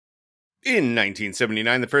In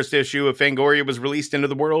 1979, the first issue of Fangoria was released into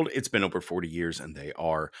the world. It's been over 40 years, and they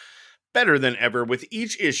are better than ever, with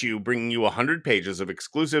each issue bringing you 100 pages of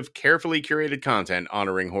exclusive, carefully curated content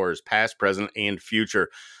honoring horror's past, present, and future.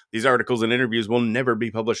 These articles and interviews will never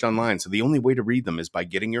be published online, so the only way to read them is by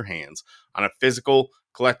getting your hands on a physical,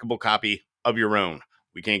 collectible copy of your own.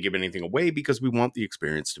 We can't give anything away because we want the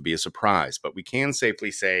experience to be a surprise, but we can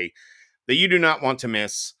safely say that you do not want to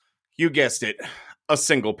miss, you guessed it, a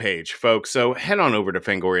single page, folks. So head on over to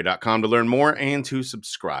Fangoria.com to learn more and to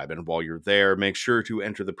subscribe. And while you're there, make sure to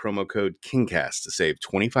enter the promo code KINGCAST to save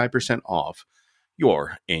 25% off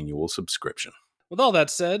your annual subscription. With all that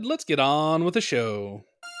said, let's get on with the show.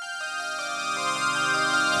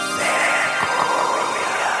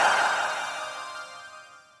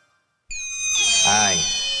 Hi.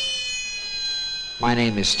 My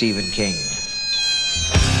name is Stephen King.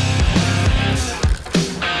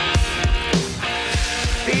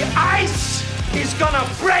 The ice is gonna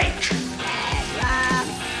break! Red rum!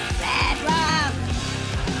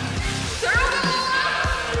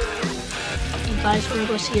 You guys wanna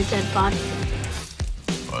go see a dead body?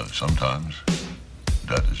 Well, sometimes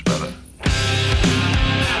dead is better.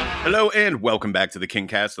 Hello and welcome back to the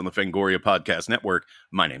KingCast on the Fangoria Podcast Network.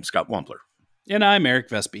 My name's Scott Wampler. And I'm Eric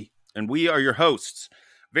Vespi. And we are your hosts.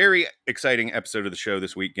 Very exciting episode of the show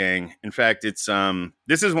this week, gang. In fact, it's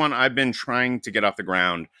this is one I've been trying to get off the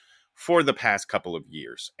ground for the past couple of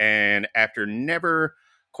years. And after never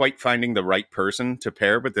quite finding the right person to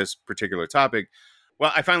pair with this particular topic,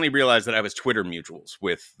 well, I finally realized that I was Twitter mutuals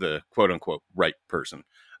with the quote-unquote right person.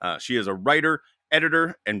 She is a writer,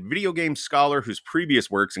 editor, and video game scholar whose previous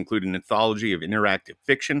works include an anthology of interactive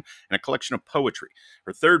fiction and a collection of poetry.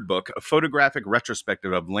 Her third book, a photographic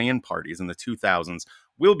retrospective of LAN parties in the 2000s,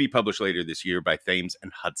 will be published later this year by Thames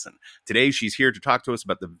and Hudson. Today, she's here to talk to us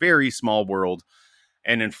about the very small world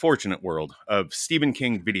and unfortunate world of Stephen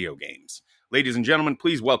King video games. Ladies and gentlemen,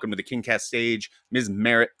 please welcome to the KingCast stage, Ms.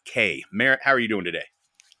 Merritt K. Merritt, how are you doing today?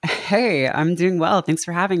 Hey, I'm doing well. Thanks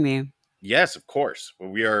for having me. Yes, of course. Well,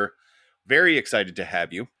 we are very excited to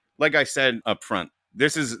have you. Like I said up front,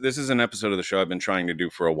 this is an episode of the show I've been trying to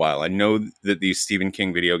do for a while. I know that these Stephen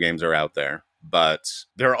King video games are out there, but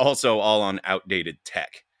they're also all on outdated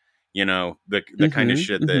tech. You know, the kind of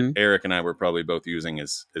shit that Eric and I were probably both using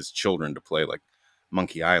as children to play, like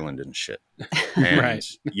Monkey Island and shit. And, Right.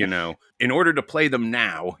 You know, in order to play them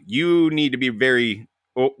now, you need to be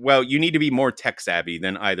you need to be more tech savvy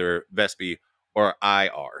than either Vespi or I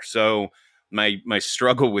are. So my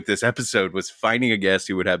struggle with this episode was finding a guest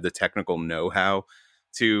who would have the technical know-how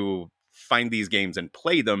to find these games and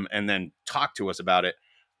play them and then talk to us about it.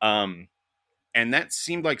 And that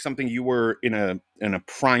seemed like something you were in a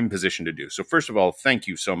prime position to do. So first of all, thank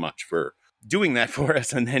you so much for doing that for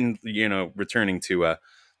us. And then, you know, returning to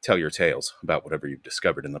tell your tales about whatever you've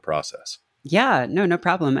discovered in the process. Yeah, no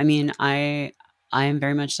problem. I mean, I am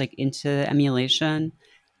very much like into emulation,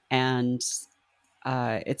 and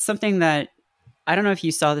it's something that I don't know if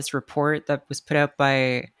you saw this report that was put out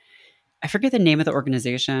by, I forget the name of the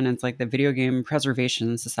organization. It's like the Video Game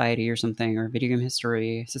Preservation Society or something, or Video Game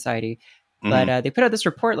History Society. But they put out this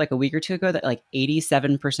report like a week or two ago that like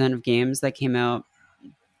 87% of games that came out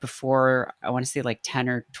before, I want to say like 10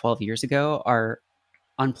 or 12 years ago, are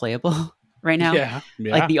unplayable right now. Yeah.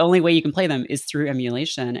 Like the only way you can play them is through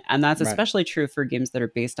emulation. And that's especially true for games that are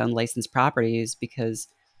based on licensed properties, because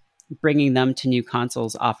bringing them to new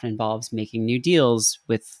consoles often involves making new deals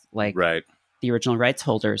with like the original rights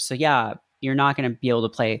holders. So yeah, you're not going to be able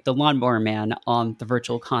to play the Lawnmower Man on the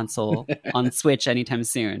virtual console on Switch anytime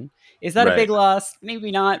soon. Is that a big loss? Maybe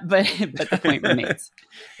not, but the point remains.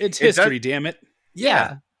 It's history, damn it.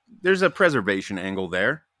 Yeah. There's a preservation angle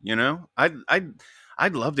there, you know?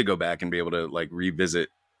 I'd love to go back and be able to like revisit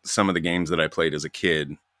some of the games that I played as a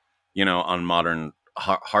kid, you know, on modern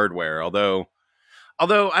hardware. Although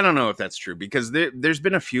I don't know if that's true, because there's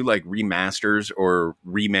been a few like remasters or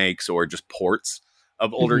remakes or just ports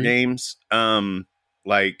of older games.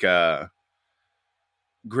 Like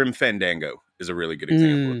Grim Fandango is a really good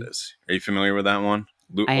example of this. Are you familiar with that one?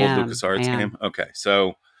 Old LucasArts game? Okay.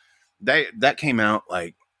 So that came out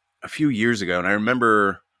like a few years ago, and I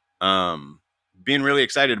remember being really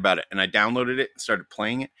excited about it, and I downloaded it and started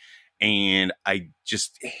playing it, and I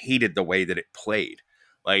just hated the way that it played.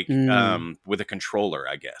 Like with a controller,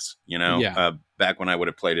 I guess, you know. Back when I would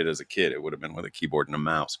have played it as a kid, it would have been with a keyboard and a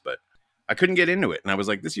mouse, but I couldn't get into it. And I was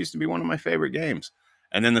like, this used to be one of my favorite games.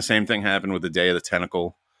 And then the same thing happened with the Day of the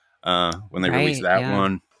Tentacle when they released that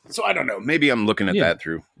one. So I don't know. Maybe I'm looking at that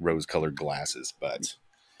through rose-colored glasses, but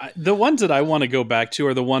The ones that I want to go back to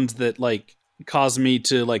are the ones that like caused me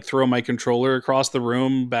to like throw my controller across the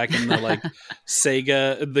room back in the like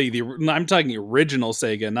Sega. I'm talking original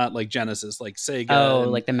Sega, not like Genesis, like Sega. Oh,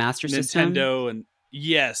 like the Master System? Nintendo, and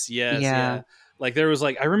yes, Yeah. Like there was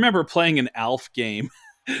like I remember playing an Alf game.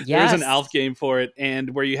 There was an Alf game for it,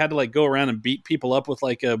 and where you had to like go around and beat people up with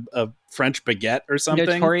like a French baguette or something.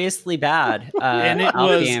 Notoriously bad. And it Alf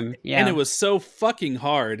was, game. Yeah. and it was so fucking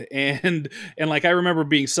hard. And like I remember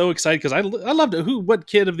being so excited because I loved it. What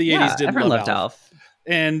kid of the 80s didn't everyone love loved Alf?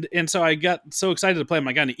 And so I got so excited to play. I'm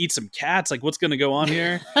like, I'm gonna eat some cats. Like, what's gonna go on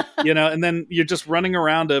here? And then you're just running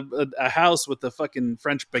around a house with the fucking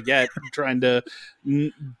French baguette trying to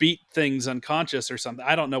beat things unconscious or something.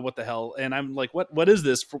 I don't know what the hell. And I'm like, what is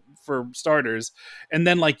this for starters? And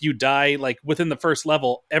then like you die like within the first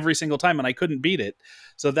level every single time, and I couldn't beat it.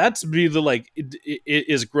 So that's be the like,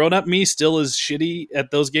 is grown up me still as shitty at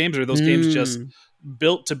those games, or those games just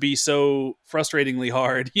built to be so frustratingly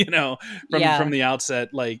hard, from the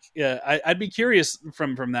outset. Like, I'd be curious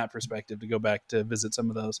from that perspective to go back to visit some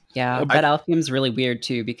of those. Yeah, that Alf game's really weird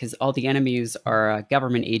too, because all the enemies are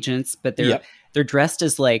government agents, but they're dressed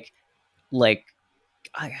as like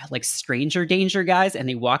stranger danger guys, and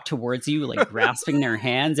they walk towards you like grasping their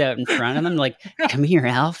hands out in front of them, like, "Come here,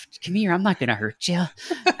 Alf. Come here. I'm not gonna hurt you."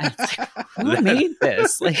 And it's like, who made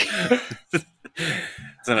this? Like.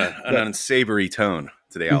 It's an unsavory tone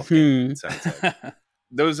to the Alf game. It sounds like.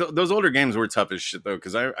 Those older games were tough as shit though,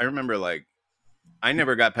 because I remember like I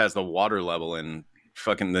never got past the water level in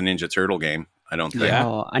fucking the Ninja Turtle game. I don't think.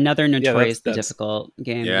 Oh, another notoriously difficult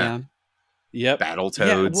game. Yeah. Yep.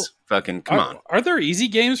 Battletoads. Fucking come on. Are there easy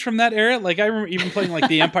games from that era? Like I remember even playing like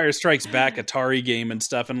the Empire Strikes Back Atari game and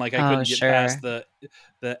stuff, and like I couldn't get past the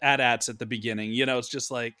AT-ATs at the beginning. It's just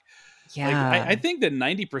like. Yeah, like, I think that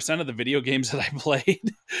 90% of the video games that I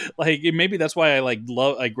played, like maybe that's why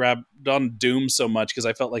I grabbed on Doom so much, because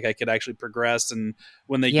I felt like I could actually progress. And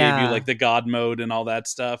when they gave you like the God mode and all that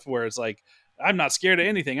stuff, where it's like I'm not scared of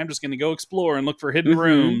anything, I'm just going to go explore and look for hidden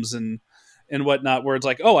rooms and whatnot. Where it's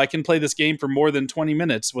like, oh, I can play this game for more than 20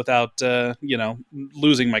 minutes without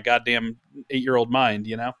losing my goddamn 8-year-old mind.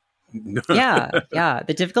 Yeah.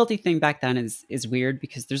 The difficulty thing back then is weird,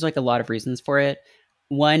 because there's like a lot of reasons for it.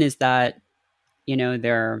 One is that,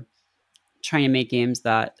 they're trying to make games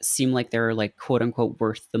that seem like they're like quote unquote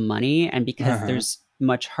worth the money. And because there's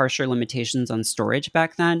much harsher limitations on storage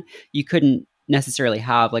back then, you couldn't necessarily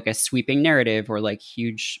have like a sweeping narrative or like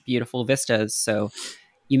huge, beautiful vistas. So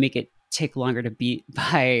you make it take longer to beat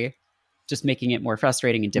by just making it more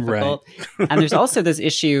frustrating and difficult. Right. And there's also this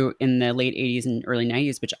issue in the late 80s and early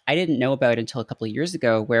 90s, which I didn't know about until a couple of years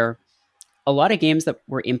ago, where a lot of games that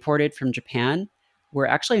were imported from Japan were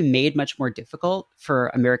actually made much more difficult for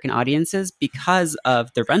American audiences because of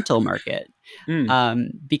the rental market.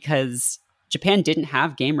 Because Japan didn't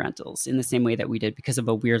have game rentals in the same way that we did, because of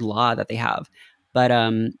a weird law that they have. But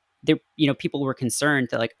people were concerned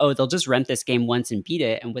that like, oh, they'll just rent this game once and beat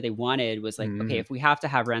it. And what they wanted was like, okay, if we have to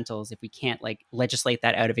have rentals, if we can't like legislate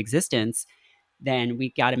that out of existence, then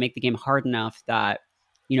we got to make the game hard enough that,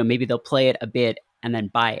 maybe they'll play it a bit and then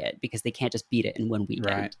buy it, because they can't just beat it in one weekend.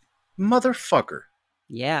 Right. Motherfucker.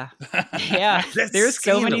 Yeah. There's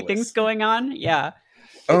so many things going on. Yeah.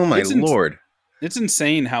 Oh my Lord. It's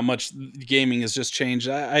insane how much gaming has just changed.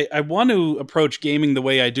 I want to approach gaming the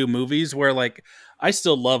way I do movies, where like I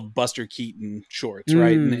still love Buster Keaton shorts,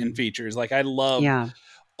 right? And features. Like I love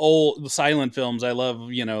old silent films. I love,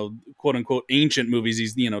 quote unquote ancient movies,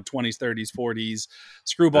 these, 20s, 30s, 40s,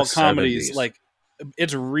 screwball comedies. 70s. Like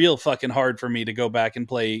it's real fucking hard for me to go back and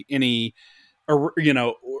play any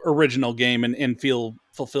original game and feel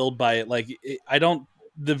fulfilled by it. Like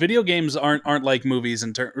the video games aren't like movies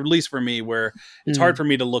or at least for me, where it's hard for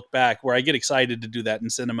me to look back, where I get excited to do that in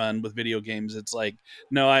cinema, and with video games it's like,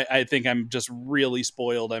 no, I think I'm just really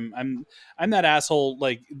spoiled. I'm that asshole.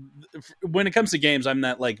 Like when it comes to games, I'm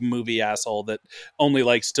that like movie asshole that only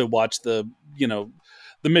likes to watch the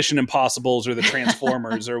Mission Impossibles or the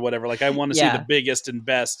Transformers or whatever. Like I want to see the biggest and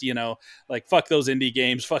best, like fuck those indie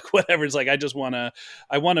games, fuck whatever. It's like, I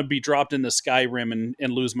want to be dropped into Skyrim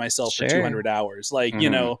and lose myself for 200 hours. Like,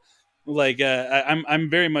 I'm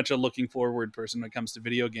very much a looking forward person when it comes to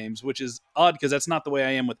video games, which is odd because that's not the way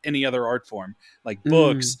I am with any other art form, like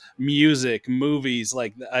books, music, movies.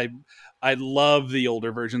 Like I love the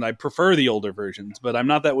older versions. I prefer the older versions, but I'm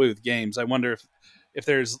not that way with games. I wonder if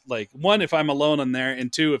there's like, one, if I'm alone in there,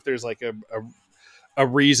 and two, if there's like a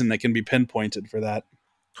reason that can be pinpointed for that.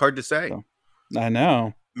 Hard to say. So, I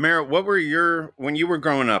know. Merritt, what were when you were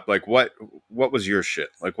growing up, like what was your shit?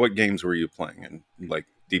 Like what games were you playing and like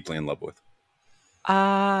deeply in love with?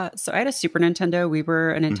 So I had a Super Nintendo. We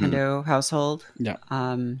were a Nintendo household. Yeah.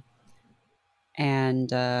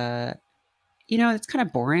 And, it's kind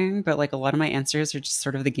of boring, but like a lot of my answers are just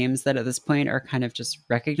sort of the games that at this point are kind of just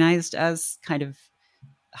recognized as kind of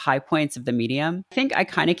high points of the medium. I think I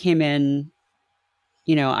kind of came in,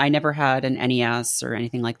 I never had an NES or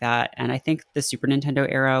anything like that. And I think the Super Nintendo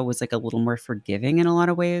era was like a little more forgiving in a lot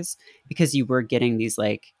of ways because you were getting these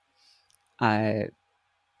like,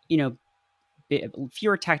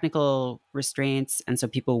 fewer technical restraints. And so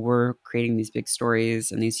people were creating these big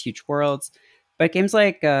stories and these huge worlds. But games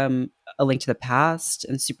like A Link to the Past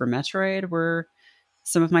and Super Metroid were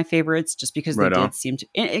some of my favorites just because they did seem to,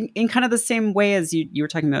 in kind of the same way as you were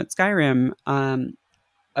talking about Skyrim,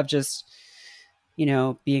 of just,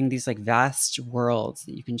 being these like vast worlds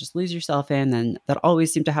that you can just lose yourself in and that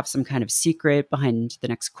always seem to have some kind of secret behind the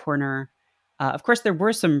next corner. Of course, there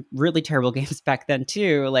were some really terrible games back then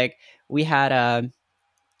too. Like we had a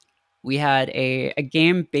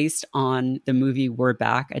game based on the movie We're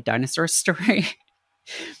Back, a dinosaur story,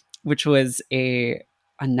 which was a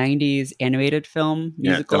 90s animated film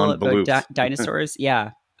musical about dinosaurs.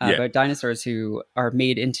 About dinosaurs who are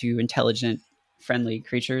made into intelligent, friendly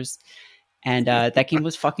creatures. And that game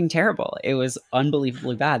was fucking terrible. It was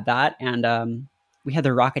unbelievably bad. That and we had The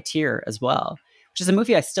Rocketeer as well, which is a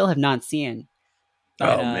movie I still have not seen.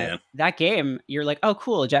 But, man, that game, you're like, oh,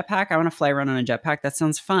 cool, a jetpack. I want to fly around on a jetpack. That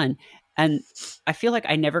sounds fun. And I feel like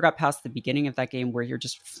I never got past the beginning of that game where you're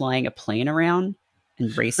just flying a plane around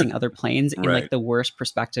and racing other planes in like the worst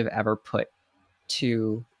perspective ever put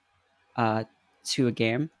to a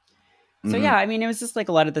game. So yeah, I mean, it was just like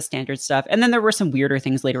a lot of the standard stuff. And then there were some weirder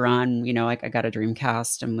things later on, like I got a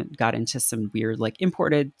Dreamcast and got into some weird like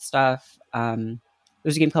imported stuff.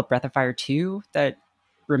 There's a game called Breath of Fire 2 that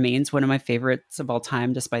remains one of my favorites of all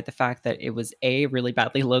time, despite the fact that it was A, really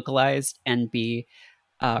badly localized, and B,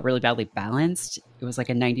 really badly balanced. It was like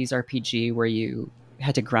a 90s RPG where you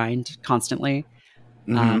had to grind constantly.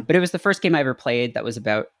 But it was the first game I ever played that was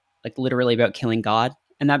about like literally about killing God.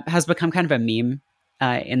 And that has become kind of a meme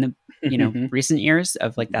in the recent years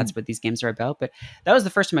of like that's what these games are about. But that was the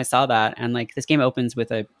first time I saw that. And like this game opens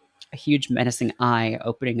with a huge menacing eye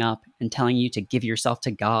opening up and telling you to give yourself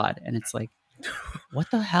to God. And it's like,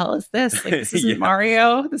 what the hell is this? Like, this isn't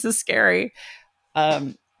Mario. This is scary.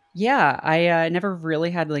 I never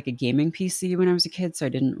really had like a gaming PC when I was a kid, so I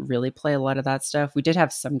didn't really play a lot of that stuff. We did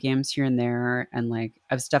have some games here and there, and like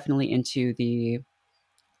I was definitely into the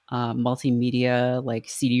multimedia like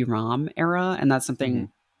CD-ROM era, and that's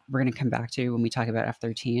something we're going to come back to when we talk about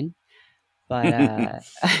F-13. But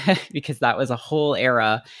because that was a whole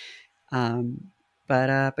era.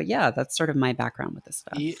 But yeah, that's sort of my background with this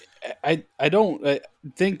stuff. Yeah, I don't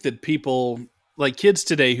think that people like kids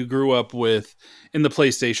today who grew up in the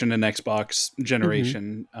PlayStation and Xbox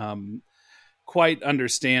generation quite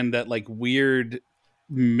understand that like weird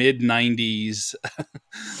mid 90s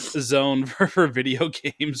zone for video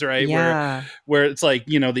games, right? Yeah. Where it's like,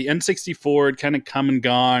 the N64 had kind of come and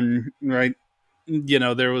gone, right?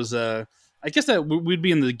 There was I guess that we'd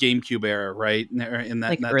be in the GameCube era, right? In that, like in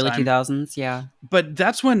that early time. 2000s, yeah. But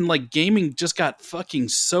that's when like gaming just got fucking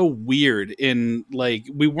so weird. In like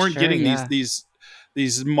we weren't getting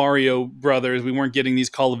these Mario Brothers, we weren't getting these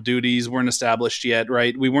Call of Duties, weren't established yet,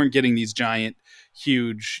 right? We weren't getting these giant,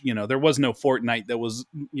 huge. There was no Fortnite that was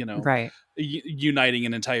right. Uniting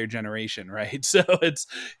an entire generation, right? So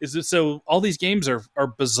so all these games are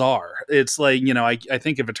bizarre. It's like I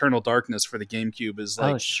think of Eternal Darkness for the GameCube is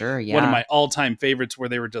like one of my all-time favorites, where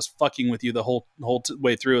they were just fucking with you the whole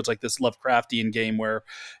way through. It's like this Lovecraftian game where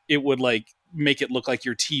it would like make it look like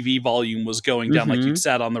your TV volume was going down, like you'd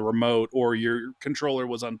sat on the remote, or your controller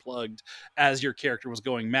was unplugged as your character was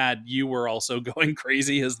going mad. You were also going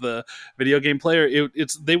crazy as the video game player.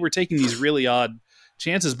 They were taking these really odd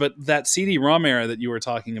chances. But that CD-ROM era that you were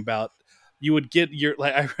talking about, you would get your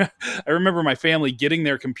like I remember my family getting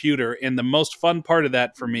their computer, and the most fun part of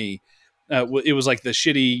that for me, it was like the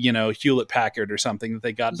shitty Hewlett Packard or something that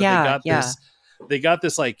they got. They got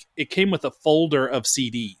this like it came with a folder of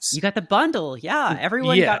CDs. You got the bundle,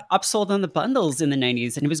 everyone got upsold on the bundles in the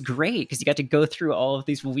 90s, and it was great because you got to go through all of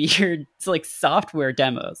these weird like software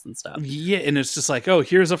demos and stuff. And it's just like, oh,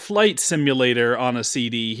 here's a flight simulator on a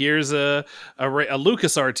CD, here's a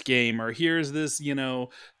LucasArts game, or here's this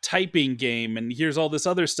typing game, and here's all this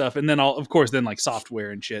other stuff, and then of course like software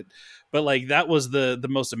and shit. But like that was the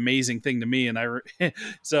most amazing thing to me, and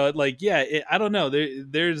so like I don't know.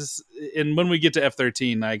 There's and when we get to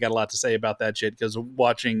F-13, I got a lot to say about that shit, because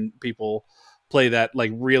watching people play that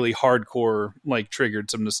like really hardcore like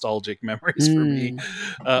triggered some nostalgic memories for me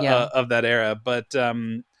of that era. But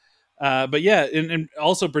yeah, and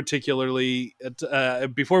also particularly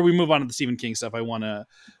before we move on to the Stephen King stuff, I want to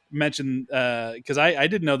mention because I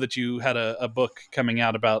didn't know that you had a book coming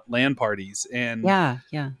out about LAN parties, and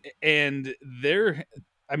and there,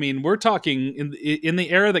 I mean, we're talking in the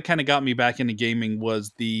era that kind of got me back into gaming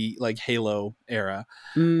was the like Halo era,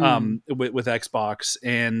 with Xbox,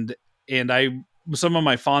 and I, some of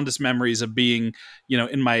my fondest memories of being,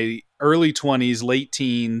 in my early 20s, late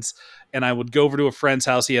teens, and I would go over to a friend's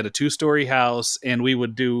house. He had a 2-story house, and we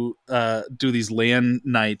would do these LAN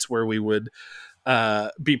nights where we would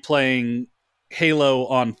be playing Halo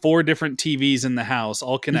on 4 different TVs in the house,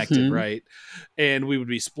 all connected, right? And we would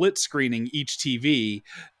be split screening each TV,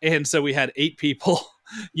 and so we had 8 people,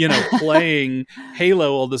 playing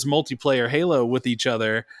Halo, all this multiplayer Halo with each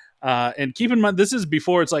other. And keep in mind, this is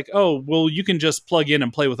before it's like, oh, well, you can just plug in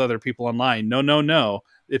and play with other people online. No.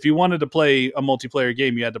 If you wanted to play a multiplayer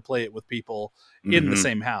game, you had to play it with people in the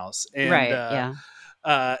same house. And,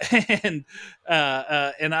 and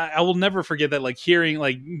I will never forget that, like hearing,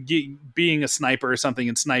 like being a sniper or something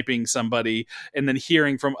and sniping somebody, and then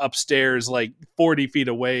hearing from upstairs, like 40 feet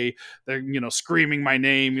away, they're, screaming my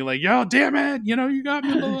name. You're like, yo, damn it. You got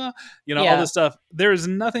me, blah, blah. All this stuff. There is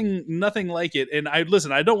nothing like it. And I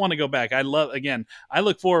don't want to go back. I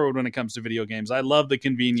look forward when it comes to video games. I love the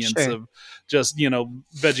convenience of just,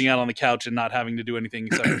 vegging out on the couch and not having to do anything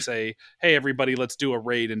except for say, hey, everybody, let's do a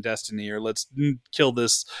raid in Destiny, or let's kill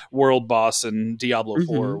this world boss in Diablo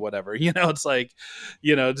 4 or whatever. It's like,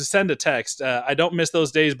 to send a text. I don't miss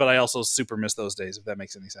those days, but I also super miss those days, if that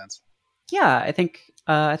makes any sense. Yeah, I think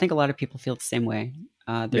a lot of people feel the same way.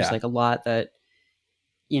 There's like a lot that,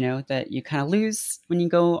 that you kind of lose when you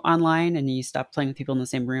go online and you stop playing with people in the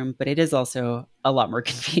same room, but it is also a lot more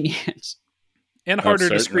convenient. And harder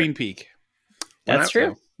to screen peek. That's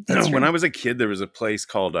true. When I was a kid, there was a place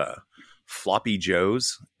called Floppy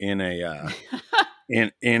Joe's in a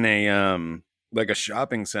in a like a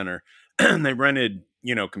shopping center. They rented,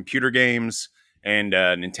 computer games and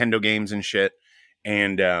Nintendo games and shit.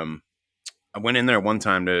 And I went in there one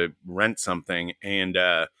time to rent something, and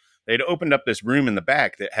they'd opened up this room in the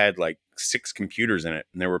back that had like 6 computers in it,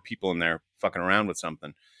 and there were people in there fucking around with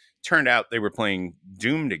something. Turned out they were playing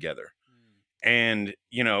Doom together. And,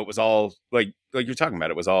 it was all like you're talking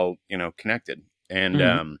about, it was all, connected.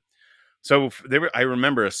 And so I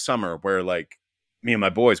remember a summer where like me and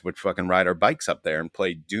my boys would fucking ride our bikes up there and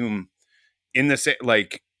play Doom in the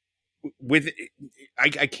like with,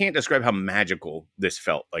 I can't describe how magical this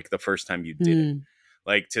felt like the first time you did it.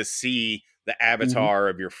 Like to see the avatar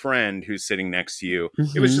of your friend who's sitting next to you.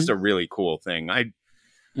 It was just a really cool thing. I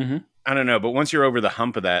don't know, but once you're over the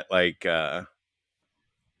hump of that, like,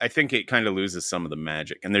 I think it kind of loses some of the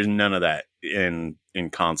magic, and there's none of that in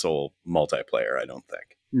console multiplayer. I don't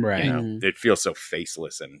think. Right. It feels so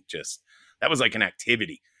faceless, and just that was like an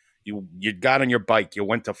activity. You got on your bike, you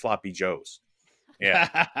went to Floppy Joe's.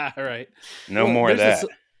 Yeah. Right. No more of that.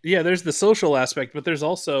 There's the social aspect, but there's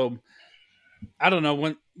also, I don't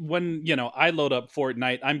know, when I load up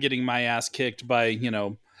Fortnite, I'm getting my ass kicked by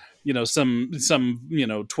some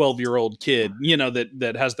 12-year-old kid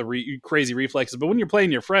that has the crazy reflexes. But when you're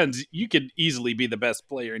playing your friends, you could easily be the best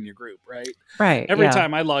player in your group, right? Every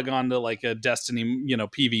time I log on to like a Destiny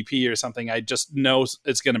PvP or something, I just know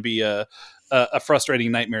it's going to be a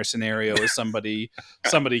frustrating nightmare scenario as somebody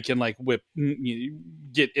can like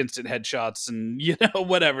get instant headshots and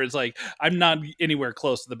whatever. It's like I'm not anywhere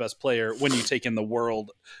close to the best player when you take in the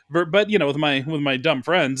world, but with my dumb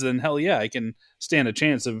friends, then hell yeah, I can stand a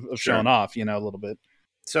chance of showing off a little bit.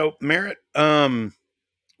 So Merritt,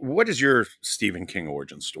 what is your Stephen King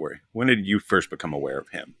origin story? When did you first become aware of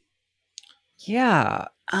him? Yeah,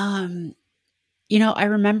 I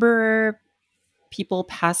remember people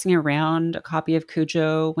passing around a copy of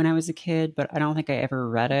Cujo when I was a kid, but I don't think I ever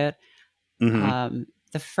read it.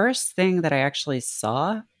 The first thing that I actually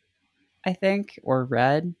saw, I think, or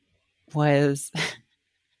read was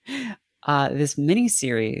this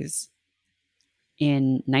miniseries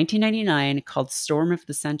in 1999 called Storm of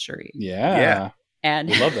the Century. Yeah. And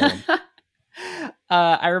we love that one.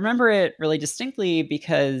 I remember it really distinctly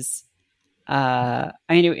because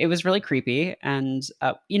it was really creepy, and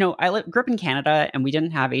I grew up in Canada, and we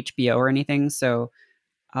didn't have HBO or anything, so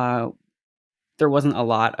there wasn't a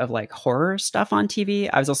lot of like horror stuff on TV.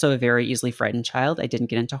 I was also a very easily frightened child. I didn't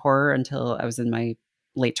get into horror until I was in my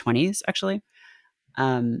late 20s, actually.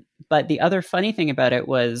 But the other funny thing about it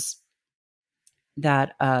was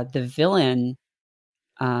that the villain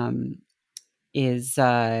is,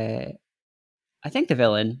 I think the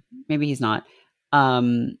villain, maybe he's not,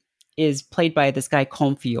 is played by this guy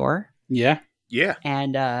Comfior. Yeah.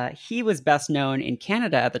 And he was best known in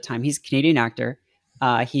Canada at the time. He's a Canadian actor.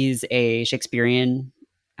 He's a Shakespearean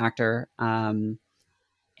actor.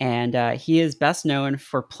 And he is best known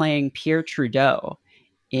for playing Pierre Trudeau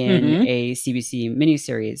in a CBC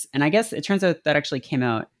miniseries. And I guess it turns out that actually came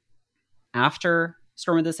out after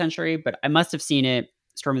Storm of the Century, but I must have seen it,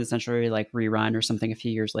 Storm of the Century, like rerun or something a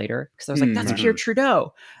few years later. Because I was like, that's Pierre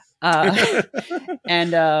Trudeau.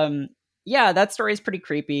 And yeah, that story is pretty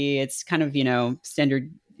creepy. It's kind of,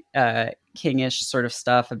 standard Kingish sort of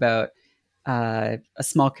stuff about a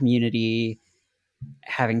small community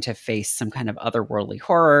having to face some kind of otherworldly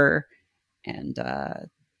horror. And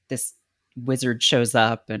this wizard shows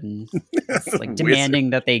up and is like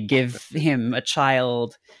demanding that they give him a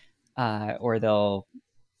child, or they'll,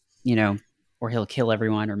 or he'll kill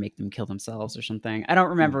everyone or make them kill themselves or something. I don't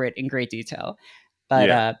remember it in great detail.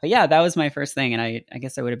 But yeah, that was my first thing. And I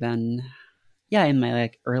guess I would have been, in my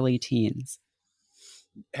like early teens.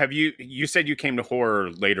 You said you came to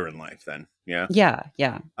horror later in life then? Yeah.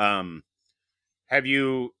 Yeah. Have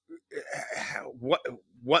you, what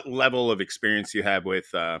level of experience you have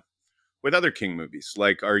with other King movies?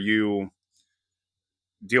 Like, do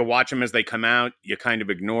you watch them as they come out? You kind of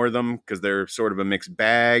ignore them because they're sort of a mixed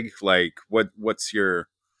bag. Like what's your,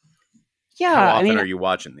 how often are you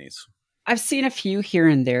watching these? I've seen a few here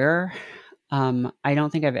and there. I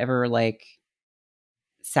don't think I've ever like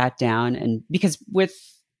sat down and, because with,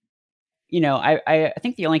 I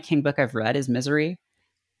think the only King book I've read is Misery,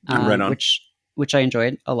 which I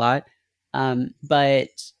enjoyed a lot. But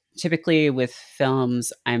typically with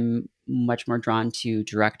films, I'm much more drawn to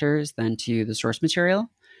directors than to the source material.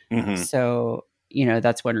 So,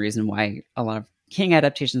 that's one reason why a lot of King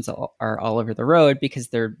adaptations are all over the road, because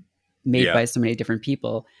they're made by so many different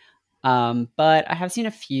people. But I have seen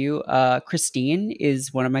a few. Christine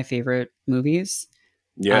is one of my favorite movies.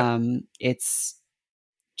 Yeah. It's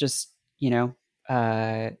just,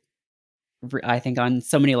 I think on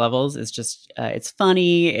so many levels, it's just, it's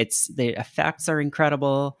funny. The effects are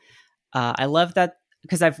incredible. I love that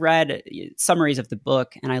because I've read summaries of the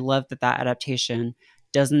book, and I love that adaptation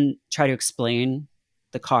doesn't try to explain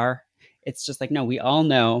the car. It's just like, no, we all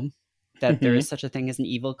know that there is such a thing as an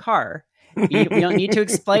evil car. We don't need to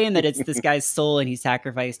explain that it's this guy's soul and he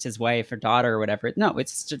sacrificed his wife or daughter or whatever. No,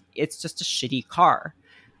 it's just a shitty car.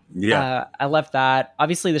 Yeah. I love that.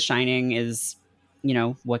 Obviously, The Shining is,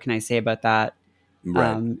 what can I say about that?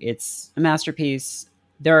 Right. It's a masterpiece.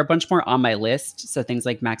 There are a bunch more on my list. So things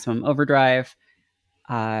like Maximum Overdrive.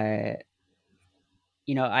 I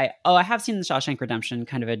have seen The Shawshank Redemption,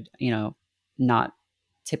 kind of a, not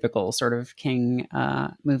typical sort of King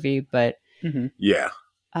movie, but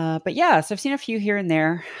but yeah, so I've seen a few here and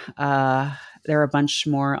there. There are a bunch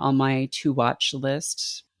more on my to watch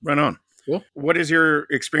list. Right on. Cool. What is your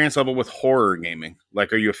experience level with horror gaming?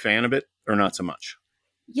 Like, are you a fan of it or not so much?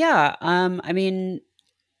 Yeah. I mean,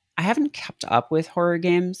 I haven't kept up with horror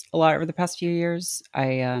games a lot over the past few years.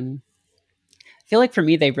 I feel like for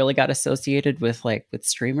me, they really got associated with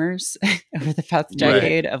streamers over the past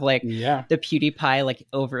decade of the PewDiePie, like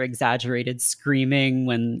over exaggerated screaming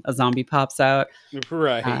when a zombie pops out.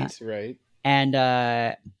 Right. And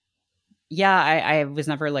I was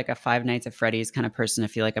never like a Five Nights at Freddy's kind of person. I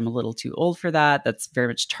feel like I'm a little too old for that. That's very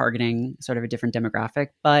much targeting sort of a different demographic.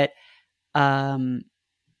 But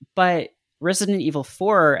Resident Evil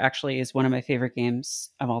 4 actually is one of my favorite games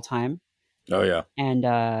of all time. Oh yeah. And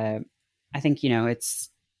I think, it's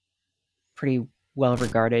pretty well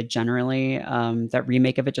regarded generally. That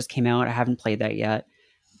remake of it just came out. I haven't played that yet.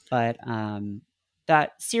 But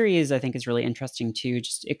that series, I think, is really interesting too.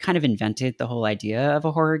 Just it kind of invented the whole idea of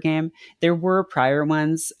a horror game. There were prior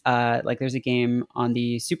ones. Like there's a game on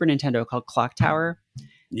the Super Nintendo called Clock Tower.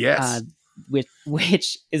 Yes.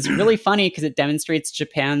 Which is really funny because it demonstrates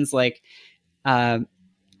Japan's kind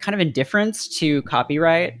of indifference to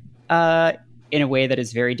copyright in a way that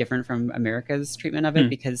is very different from America's treatment of it,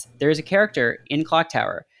 because there's a character in Clock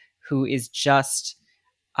Tower who is just,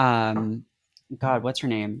 God, what's her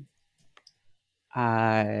name?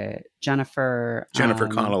 Jennifer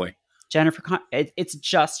Connelly. It's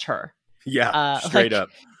just her. Yeah, straight up.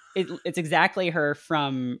 It's exactly her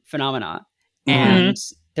from Phenomena. And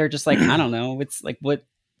they're just like, I don't know. It's like,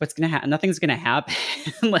 what's going to happen? Nothing's going to happen.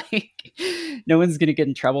 No one's going to get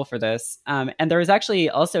in trouble for this. And there was actually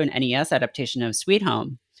also an NES adaptation of Sweet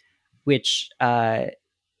Home, which I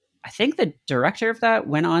think the director of that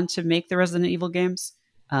went on to make the Resident Evil games,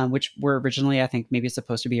 which were originally, I think, maybe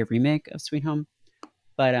supposed to be a remake of Sweet Home.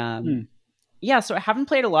 But so I haven't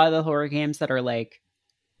played a lot of the horror games that are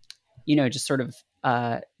just sort of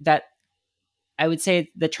that. I would say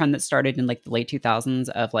the trend that started in the late 2000s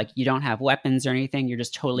of you don't have weapons or anything. You're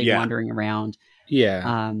just totally wandering around.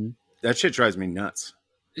 Yeah. That shit drives me nuts.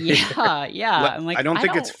 Yeah. Yeah. I'm I don't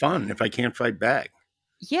think it's fun if I can't fight back.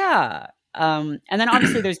 Yeah. And then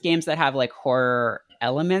obviously there's games that have like horror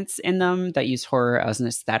elements in them that use horror as an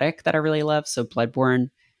aesthetic that I really love. So Bloodborne,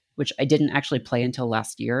 which I didn't actually play until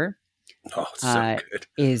last year, so good.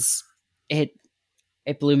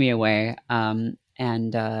 It blew me away. And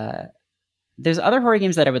there's other horror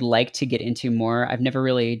games that I would like to get into more. I've never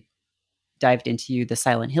really dived into the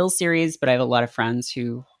Silent Hill series, but I have a lot of friends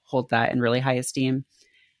who hold that in really high esteem.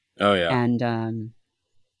 Oh yeah. And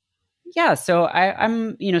yeah, so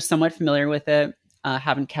I'm somewhat familiar with it.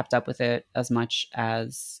 Haven't kept up with it as much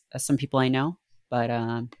as some people I know, but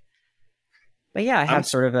yeah, I have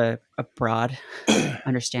sort of a broad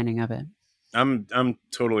understanding of it. I'm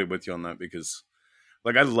totally with you on that because,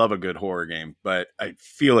 like, I love a good horror game, but I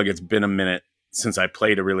feel like it's been a minute since I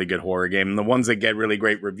played a really good horror game. And the ones that get really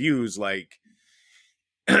great reviews, like,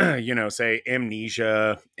 say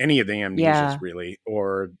Amnesia, any of the Amnesias really,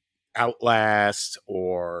 or Outlast,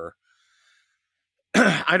 or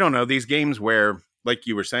I don't know, these games where, like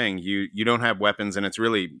you were saying, you don't have weapons and it's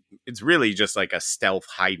really just like a stealth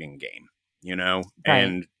hiding game, Right.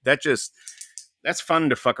 And that's fun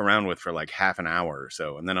to fuck around with for like half an hour or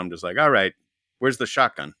so. And then I'm just like, all right, where's the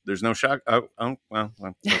shotgun? There's no shot. Oh, well,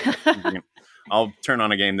 okay. I'll turn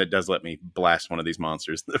on a game that does let me blast one of these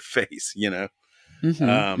monsters in the face,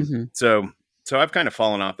 So I've kind of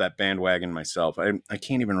fallen off that bandwagon myself. I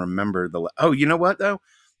can't even remember oh, you know what though?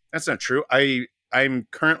 That's not true. I'm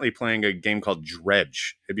currently playing a game called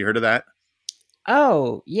Dredge. Have you heard of that?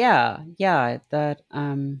 Oh, yeah. That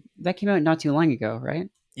came out not too long ago, right?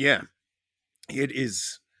 Yeah. It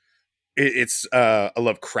is. It's a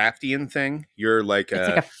Lovecraftian thing. You're like it's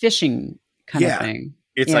like a fishing kind of thing.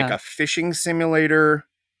 It's like a fishing simulator,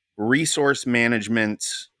 resource management,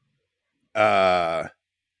 Lovecraft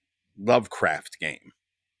game.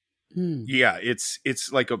 Yeah, it's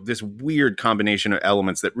like this weird combination of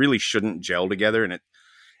elements that really shouldn't gel together, and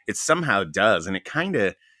it somehow does. And it kind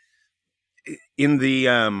of in the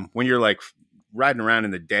when you're like riding around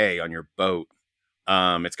in the day on your boat,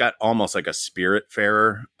 it's got almost like a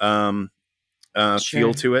Spiritfarer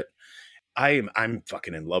feel to it. I'm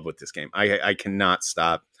fucking in love with this game. I cannot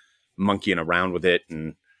stop monkeying around with it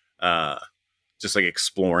and just like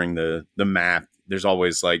exploring the map. There's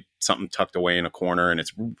always like something tucked away in a corner and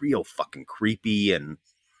it's real fucking creepy. And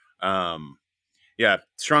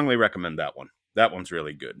strongly recommend that one. That one's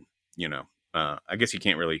really good. I guess you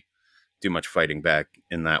can't really do much fighting back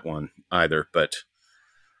in that one either, but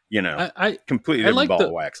I completely different ball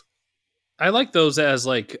of wax. I like those as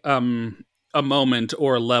like a moment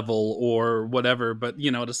or a level or whatever, but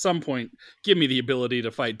at some point give me the ability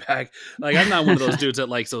to fight back. Like I'm not one of those dudes that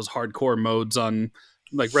likes those hardcore modes on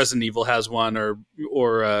like Resident Evil has one or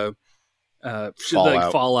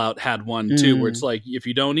like Fallout had one too, where it's like if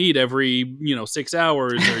you don't eat every 6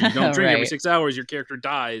 hours or you don't drink every 6 hours, your character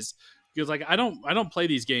dies. Because like I don't play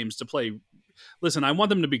these games to play. Listen, I want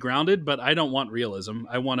them to be grounded, but I don't want realism.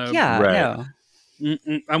 I want to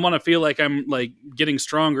I want to feel like I'm like getting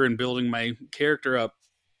stronger and building my character up.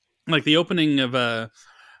 Like the opening of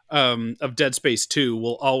Dead Space 2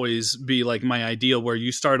 will always be like my ideal, where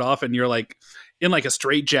you start off and you're like in like a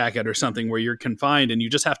straitjacket or something where you're confined and you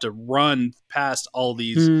just have to run past all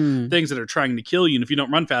these things that are trying to kill you. And if you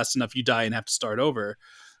don't run fast enough, you die and have to start over.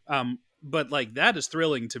 But like that is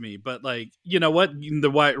thrilling to me. But like, you know what?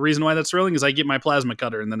 The reason why that's thrilling is I get my plasma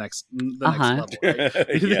cutter in the next level, right?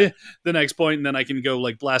 The next point, and then I can go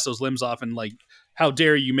like blast those limbs off. And like, how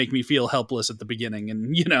dare you make me feel helpless at the beginning?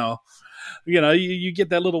 And you get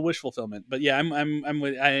that little wish fulfillment. But yeah,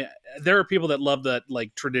 there are people that love that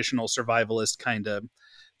like traditional survivalist kind of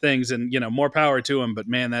things, and more power to them. But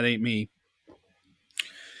man, that ain't me.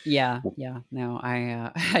 Yeah. No,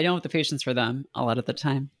 I don't have the patience for them a lot of the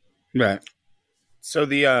time. Right. So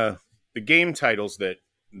the game titles that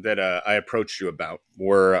I approached you about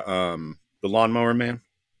were the Lawnmower Man,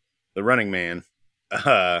 the Running Man,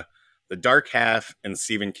 the Dark Half, and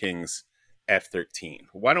Stephen King's F-13.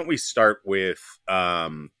 Why don't we start with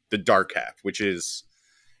the Dark Half, which is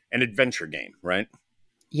an adventure game, right?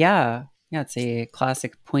 Yeah, it's a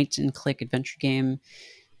classic point-and-click adventure game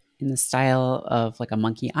in the style of like a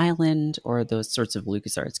Monkey Island or those sorts of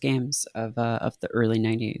LucasArts games of the early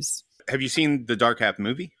 90s. Have you seen the Dark Half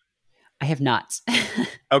movie? I have not.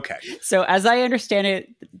 Okay. So as I understand it,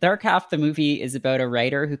 Dark Half, the movie, is about a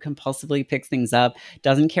writer who compulsively picks things up,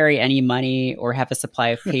 doesn't carry any money or have a supply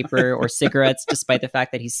of paper or cigarettes, despite the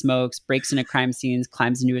fact that he smokes, breaks into crime scenes,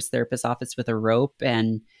 climbs into his therapist's office with a rope,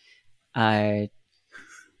 and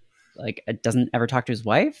doesn't ever talk to his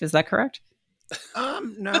wife. Is that correct?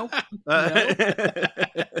 No.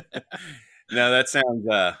 No,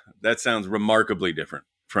 that sounds remarkably different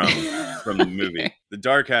from the movie. The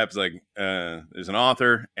Dark Cap's like there's an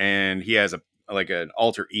author, and he has an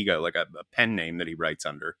alter ego, like a pen name that he writes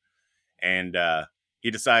under, and he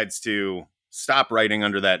decides to stop writing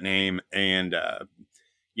under that name and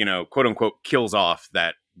quote unquote kills off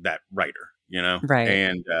that writer, right,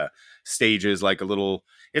 and stages like a little.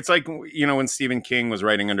 It's like when Stephen King was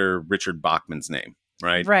writing under Richard Bachman's name,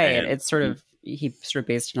 right? And it's sort of he sort of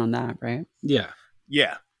based it on that, right?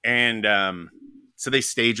 Yeah, and so they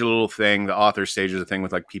stage a little thing. The author stages a thing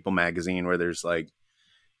with like People magazine where there's like,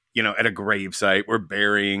 at a gravesite, we're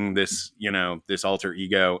burying this, this alter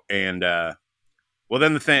ego. And well,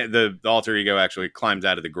 then the alter ego actually climbs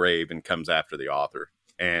out of the grave and comes after the author.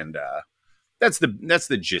 And that's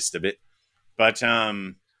the gist of it. But how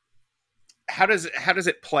does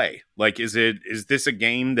it play? Like, is this a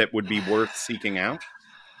game that would be worth seeking out?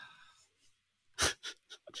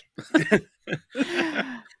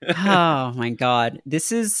 Oh my god,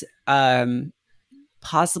 this is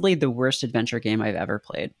possibly the worst adventure game I've ever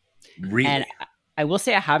played. Really? And I will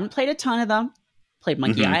say I haven't played a ton of them. Played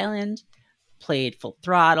Monkey Island, played Full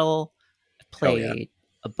Throttle, played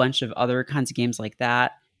a bunch of other kinds of games like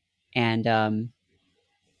that. And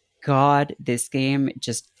god, this game,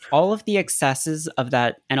 just all of the excesses of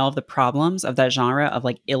that and all of the problems of that genre of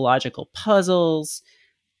like illogical puzzles,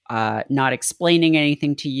 not explaining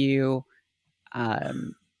anything to you,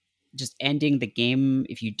 just ending the game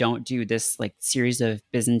if you don't do this like series of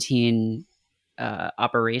Byzantine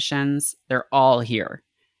operations. They're all here.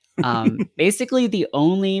 Basically, the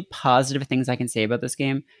only positive things I can say about this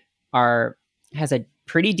game has a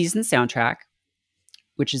pretty decent soundtrack,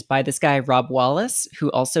 which is by this guy Rob Wallace, who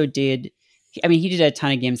also did. He did a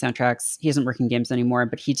ton of game soundtracks. He isn't working games anymore,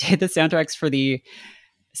 but he did the soundtracks for the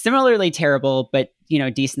similarly terrible, but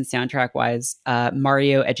decent soundtrack wise,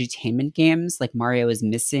 Mario edutainment games like Mario is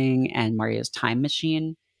Missing and Mario's Time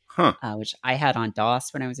Machine, which I had on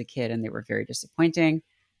DOS when I was a kid, and they were very disappointing.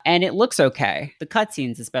 And it looks okay. The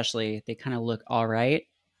cutscenes, especially, they kind of look all right.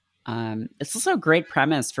 It's also a great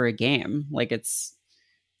premise for a game. Like, it's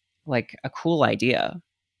like a cool idea,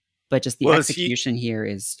 but just the execution here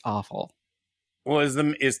is awful. Well,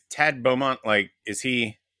 is Tad Beaumont is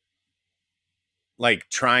he like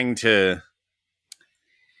trying to?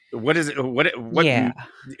 What is it? What? Yeah.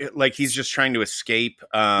 Like he's just trying to escape.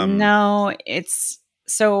 No, it's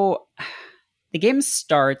so the game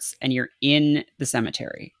starts and you're in the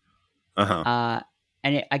cemetery. And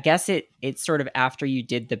I guess it's sort of after you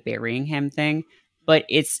did the burying him thing, but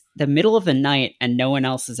it's the middle of the night and no one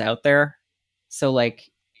else is out there. So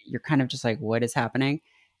like you're kind of just like, what is happening?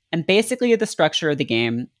 And basically the structure of the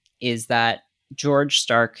game is that George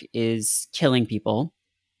Stark is killing people.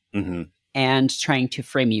 And trying to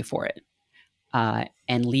frame you for it,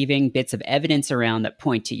 and leaving bits of evidence around that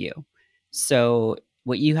point to you. So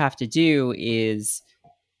what you have to do is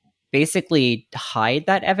basically hide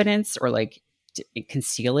that evidence or like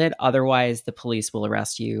conceal it. Otherwise, the police will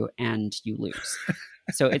arrest you and you lose.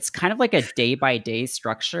 So it's kind of like a day-by-day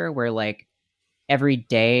structure where like every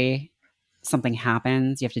day something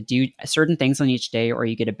happens. You have to do certain things on each day or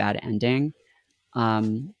you get a bad ending.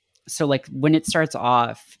 So like when it starts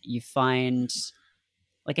off, you find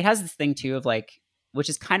like it has this thing too of like, which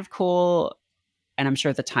is kind of cool. And I'm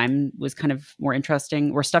sure at the time was kind of more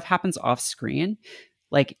interesting, where stuff happens off screen.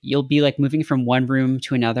 Like you'll be like moving from one room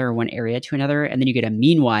to another or one area to another. And then you get a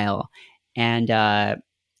meanwhile and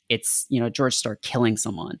it's, George Stark killing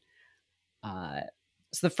someone. So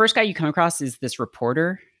the first guy you come across is this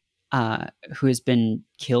reporter who has been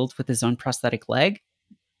killed with his own prosthetic leg.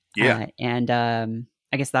 Yeah.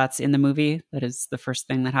 I guess that's in the movie. That is the first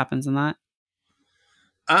thing that happens in that.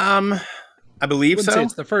 I believe so. Say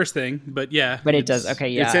it's the first thing, but yeah. But it does. Okay,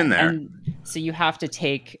 yeah. It's in there. And so you have to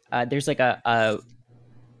take, there's like a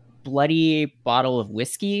bloody bottle of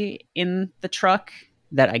whiskey in the truck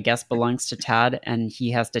that I guess belongs to Tad, and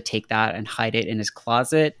he has to take that and hide it in his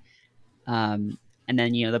closet. And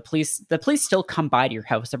then, the police still come by to your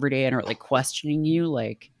house every day and are like questioning you,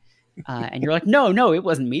 like, and you're like, no, it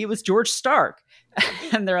wasn't me. It was George Stark.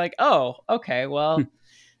 And they're like, oh, okay, well,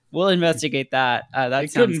 we'll investigate that.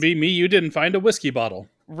 Couldn't be me. You didn't find a whiskey bottle.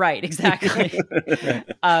 Right, exactly.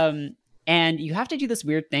 And you have to do this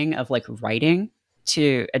weird thing of like writing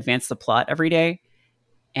to advance the plot every day.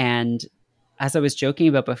 And as I was joking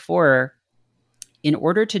about before, in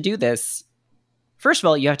order to do this, first of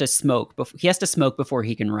all, you have to smoke. He has to smoke before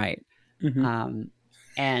he can write.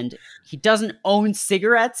 And he doesn't own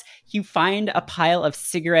cigarettes. You find a pile of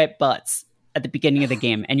cigarette butts at the beginning of the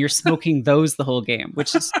game, and you're smoking those the whole game,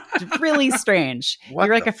 which is really strange.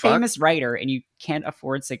 You're like a famous writer and you can't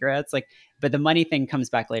afford cigarettes, but the money thing comes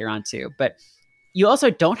back later on too. But you also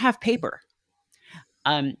don't have paper.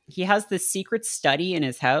 He has this secret study in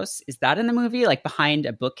his house. Is that in the movie? Like behind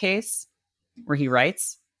a bookcase where he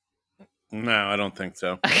writes? No, I don't think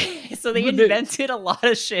so. Okay, so they invented a lot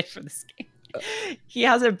of shit for this game. He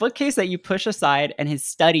has a bookcase that you push aside and his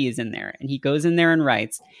study is in there. And he goes in there and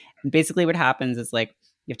writes. And basically what happens is like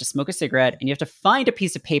you have to smoke a cigarette and you have to find a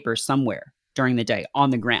piece of paper somewhere during the day on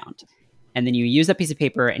the ground. And then you use that piece of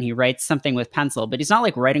paper and he writes something with pencil, but he's not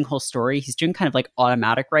like writing whole story. He's doing kind of like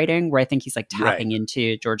automatic writing where I think he's like tapping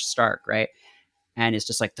into George Stark, right? And it's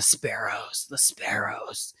just like the sparrows, the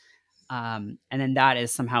sparrows. And then that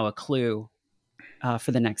is somehow a clue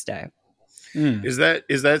for the next day. Is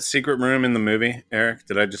that secret room in the movie, Eric?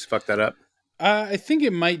 Did I just fuck that up? I think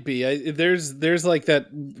it might be. There's like that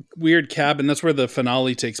weird cabin. That's where the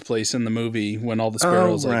finale takes place in the movie when all the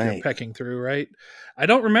sparrows are pecking through, right? I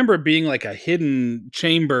don't remember it being like a hidden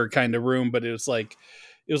chamber kind of room, but it was like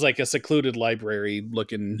a secluded library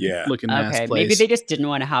looking ass place. Maybe they just didn't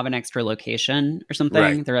want to have an extra location or something.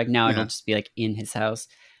 Right. They're like, no, it'll just be like in his house.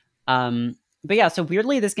 But yeah, so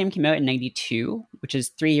weirdly, this game came out in 92, which is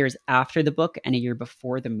 3 years after the book and a year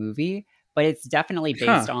before the movie. But it's definitely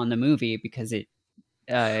based on the movie because it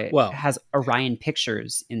has Orion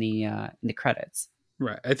Pictures in the credits.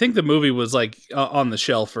 Right. I think the movie was like on the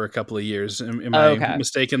shelf for a couple of years. Am I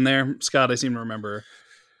mistaken there, Scott? I seem to remember.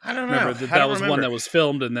 I don't know. That was one that was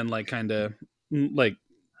filmed and then like kind of like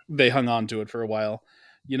they hung on to it for a while.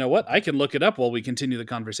 You know what? I can look it up while we continue the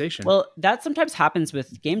conversation. Well, that sometimes happens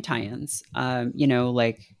with game tie-ins.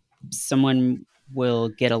 Like someone will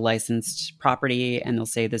get a licensed property and they'll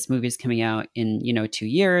say this movie is coming out in 2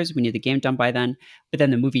 years. We need the game done by then, but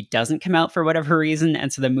then the movie doesn't come out for whatever reason,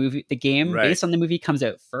 and so the game based on the movie comes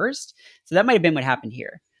out first. So that might have been what happened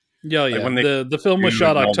here. Yeah. The film was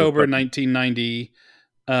shot October 1990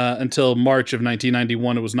 until March of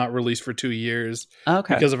 1991. It was not released for 2 years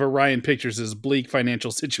because of Orion Pictures' bleak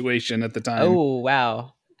financial situation at the time. Oh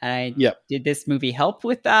wow! Did this movie help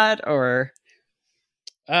with that or?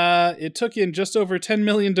 It took in just over 10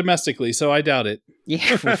 million domestically, so I doubt it.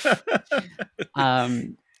 Yeah. Probably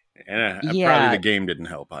the game didn't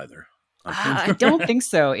help either. I don't think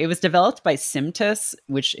so. It was developed by Simtus,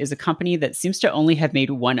 which is a company that seems to only have made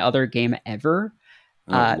one other game ever.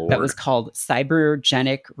 That was called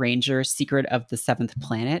Cybergenic Ranger: Secret of the Seventh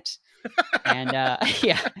Planet. And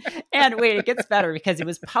and wait, it gets better because it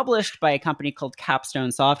was published by a company called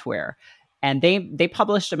Capstone Software, and they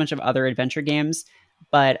published a bunch of other adventure games.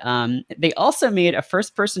 But they also made a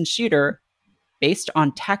first-person shooter based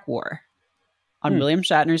on Tech War, on William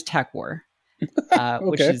Shatner's Tech War,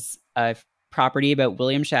 which is a property about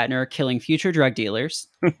William Shatner killing future drug dealers.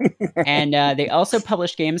 And they also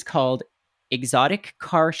published games called Exotic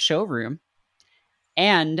Car Showroom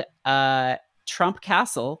and Trump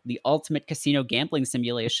Castle, the ultimate casino gambling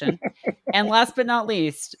simulation. And last but not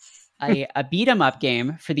least, a beat-em-up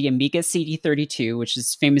game for the Amiga CD-32, which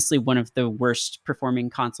is famously one of the worst performing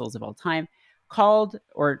consoles of all time,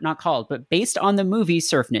 but based on the movie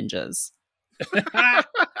Surf Ninjas.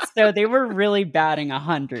 So they were really batting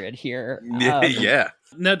 100 here. Yeah.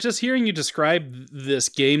 Now, just hearing you describe this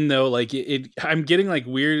game, though, like I'm getting like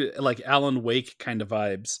weird, like Alan Wake kind of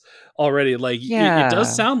vibes already. Like it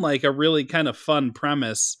does sound like a really kind of fun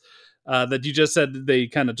premise. That you just said they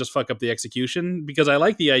kind of just fuck up the execution, because I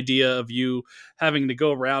like the idea of you having to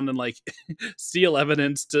go around and like steal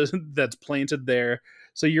evidence that's planted there.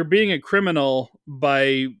 So you're being a criminal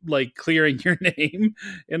by like clearing your name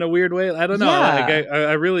in a weird way. I don't know. Like,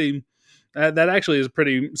 I really, that actually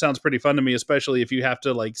sounds pretty fun to me, especially if you have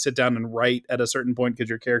to like sit down and write at a certain point because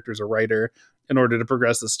your character's a writer in order to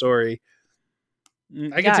progress the story.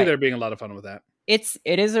 I can see there being a lot of fun with that. I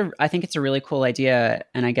think it's a really cool idea,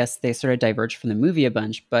 and I guess they sort of diverge from the movie a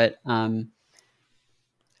bunch, but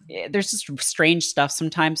there's just strange stuff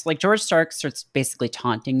sometimes. Like George Stark starts basically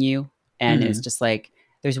taunting you, and it's just like,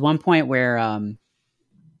 there's one point where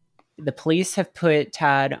the police have put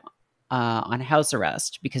Tad on house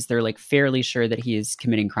arrest because they're like fairly sure that he is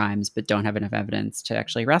committing crimes, but don't have enough evidence to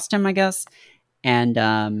actually arrest him, I guess.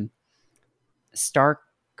 And Stark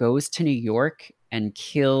goes to New York and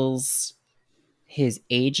kills his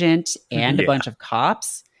agent and a bunch of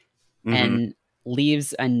cops and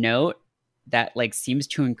leaves a note that like seems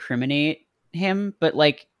to incriminate him, but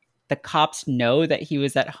like the cops know that he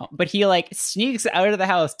was at home, but he like sneaks out of the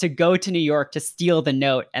house to go to New York to steal the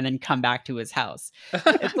note and then come back to his house.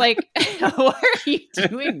 It's like, why are you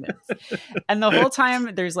doing this? And the whole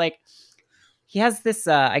time there's like, he has this,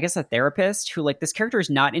 I guess, a therapist who like this character is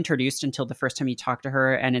not introduced until the first time you talk to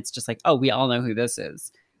her. And it's just like, oh, we all know who this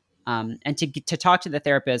is. And to talk to the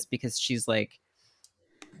therapist because she's like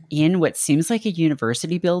in what seems like a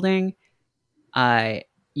university building.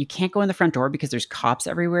 You can't go in the front door because there's cops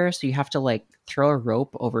everywhere. So you have to like throw a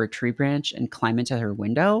rope over a tree branch and climb into her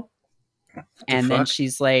window. And then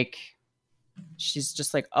she's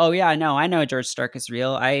just like, oh yeah, no, I know George Stark is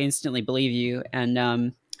real. I instantly believe you.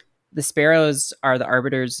 And the sparrows are the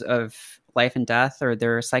arbiters of life and death, or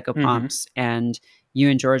they're psychopomps. And you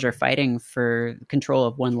and George are fighting for control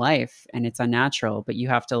of one life, and it's unnatural, but you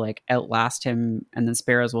have to like outlast him, and then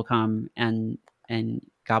sparrows will come and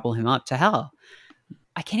gobble him up to hell.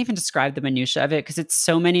 I can't even describe the minutia of it because it's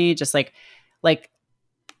so many, just like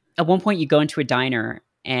at one point you go into a diner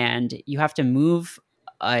and you have to move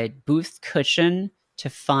a booth cushion to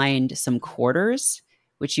find some quarters,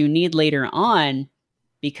 which you need later on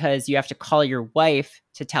because you have to call your wife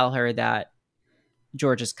to tell her that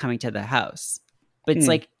George is coming to the house. But it's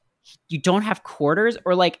like, you don't have quarters,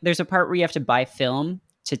 or like there's a part where you have to buy film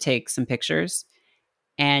to take some pictures,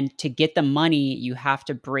 and to get the money, you have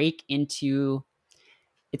to break into,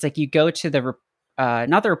 it's like you go to the,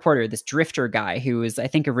 not the reporter, this drifter guy who was, I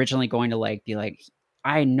think, originally going to like be like,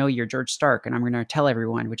 I know you're George Stark and I'm going to tell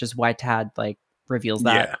everyone, which is why Tad like reveals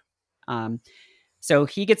that. Yeah. So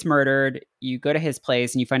he gets murdered. You go to his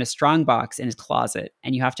place and you find a strong box in his closet,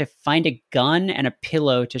 and you have to find a gun and a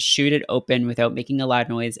pillow to shoot it open without making a loud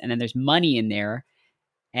noise. And then there's money in there,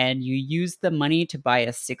 and you use the money to buy a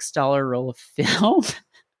 $6 roll of film.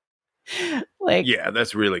 Like, yeah,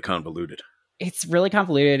 that's really convoluted. It's really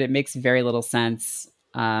convoluted. It makes very little sense.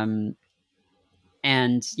 And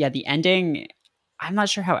yeah, the ending, I'm not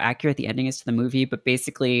sure how accurate the ending is to the movie, but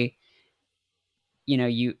basically, you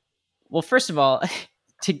know, well, first of all,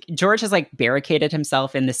 George has like barricaded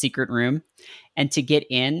himself in the secret room, and to get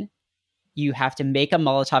in, you have to make a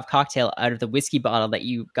Molotov cocktail out of the whiskey bottle that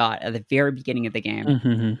you got at the very beginning of the game,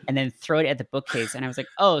 and then throw it at the bookcase. And I was like,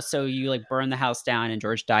 oh, so you like burn the house down and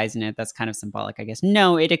George dies in it. That's kind of symbolic, I guess.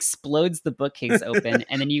 No, it explodes the bookcase open,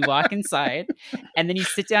 and then you walk inside, and then you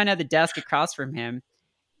sit down at the desk across from him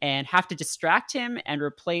and have to distract him and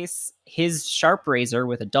replace his sharp razor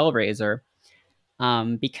with a dull razor.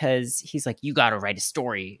 Because he's like, you got to write a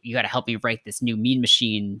story. You got to help me write this new Mean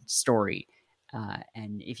Machine story.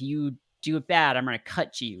 And if you do it bad, I'm going to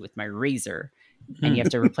cut you with my razor. And you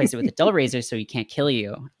have to replace it with a dull razor so he can't kill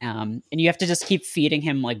you. And you have to just keep feeding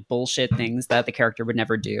him like bullshit things that the character would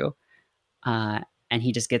never do. And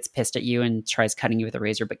he just gets pissed at you and tries cutting you with a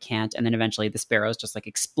razor, but can't. And then eventually the sparrows just like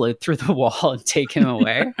explode through the wall and take him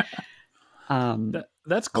away.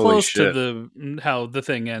 That's close to how the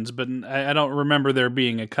thing ends, but I don't remember there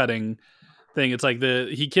being a cutting thing. It's like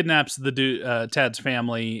he kidnaps the Tad's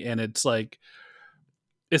family, and it's like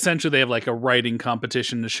essentially they have like a writing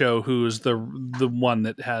competition to show who's the one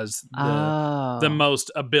that has the most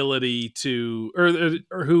ability to,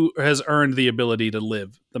 or who has earned the ability to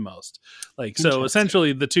live the most. Like, so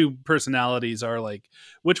essentially the two personalities are like,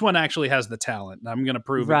 which one actually has the talent? And I'm going to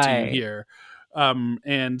prove it to you here.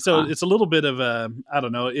 And so it's a little bit of a, I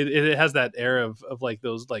don't know, it has that air of like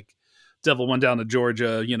those like Devil Went Down to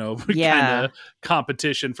Georgia, you know, kind of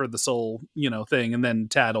competition for the soul, you know, thing. And then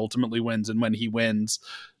Tad ultimately wins. And when he wins,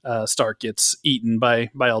 Stark gets eaten by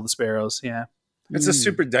all the sparrows. Yeah. It's a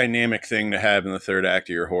super dynamic thing to have in the third act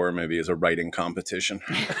of your horror movie, is a writing competition.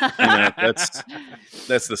 And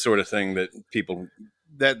that's the sort of thing that people,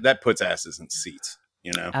 that puts asses in seats.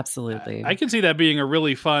 You know, absolutely. I can see that being a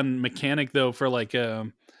really fun mechanic, though, for like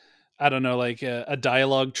I don't know, like a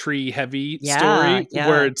dialogue tree heavy story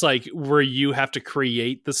where it's like where you have to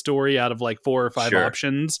create the story out of like 4 or 5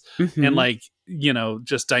 options, and like, you know,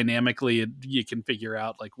 just dynamically you can figure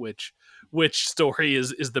out like which story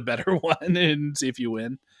is the better one and see if you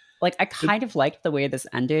win. Like, I kind of liked the way this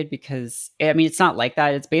ended because, I mean, it's not like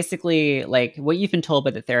that. It's basically like what you've been told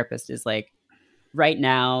by the therapist is like, right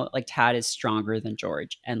now, like Tad is stronger than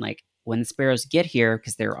George. And like when the sparrows get here,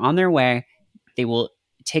 because they're on their way, they will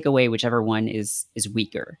take away whichever one is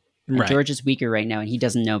weaker. And George is weaker right now, and he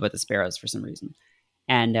doesn't know about the sparrows for some reason.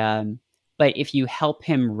 And but if you help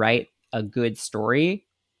him write a good story,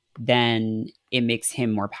 then it makes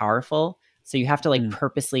him more powerful. So you have to like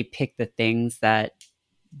purposely pick the things that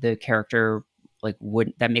the character like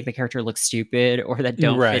that make the character look stupid or that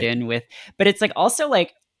don't fit in with. But it's like also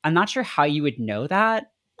like, I'm not sure how you would know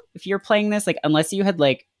that if you're playing this, like, unless you had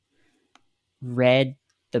like read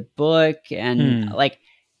the book and like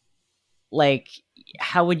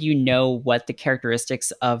how would you know what the characteristics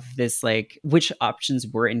of this, like which options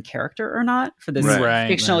were in character or not for this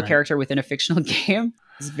fictional character within a fictional game?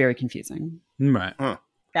 It's very confusing. Right.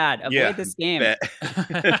 Bad. Avoid this game.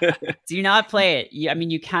 Do not play it. I mean,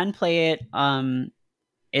 you can play it.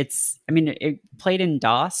 It played in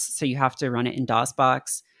DOS, so you have to run it in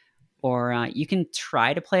DOSBox. or you can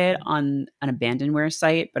try to play it on an abandonware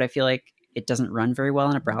site, but I feel like it doesn't run very well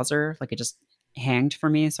in a browser. Like it just hanged for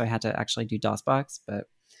me, so I had to actually do DOSBox. But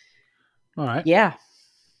all right, yeah,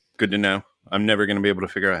 good to know. I'm never going to be able to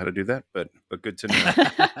figure out how to do that, but good to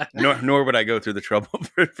know. nor would I go through the trouble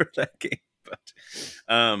for that game. But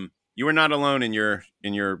you were not alone in your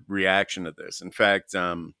reaction to this. In fact,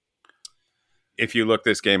 if you look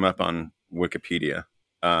this game up on Wikipedia,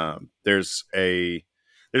 there's a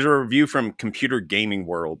review from Computer Gaming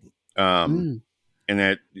World, and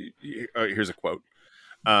that here's a quote.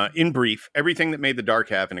 In brief, everything that made The Dark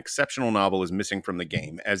Half an exceptional novel is missing from the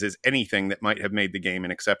game, as is anything that might have made the game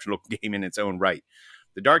an exceptional game in its own right.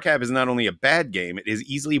 The Dark Half is not only a bad game, it is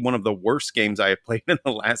easily one of the worst games I have played in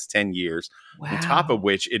the last 10 years, on top of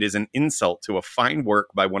which it is an insult to a fine work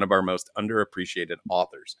by one of our most underappreciated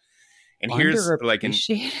authors. And here's like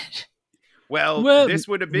well, this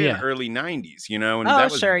would have been early 90s, you know? And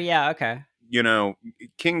that was, sure, yeah, okay. You know,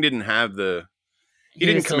 King didn't have he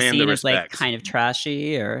didn't command the respect. Like kind of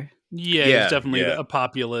trashy, or he's definitely a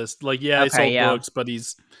populist. Like, he sold books, but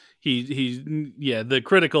the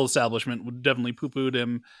critical establishment would definitely poo-pooed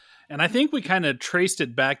him. And I think we kind of traced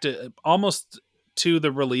it back to almost to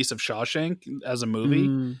the release of Shawshank as a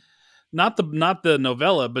movie. Not the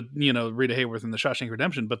novella, but Rita Hayworth in the Shawshank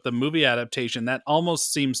Redemption, but the movie adaptation. That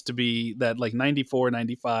almost seems to be that like 94,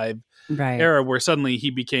 95 era where suddenly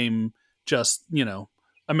he became just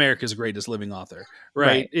America's greatest living author,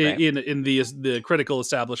 right? In the critical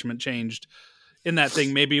establishment changed in that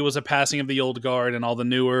thing. Maybe it was a passing of the old guard, and all the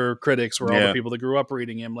newer critics were all the people that grew up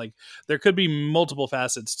reading him. Like, there could be multiple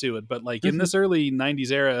facets to it, but like in this early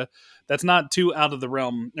 90s era, that's not too out of the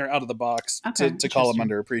realm or out of the box to call him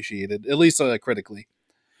underappreciated, at least critically.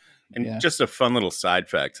 And just a fun little side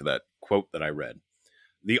fact to that quote that I read.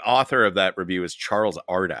 The author of that review is Charles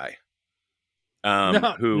Ardai.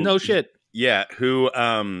 No shit. Yeah, who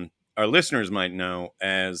our listeners might know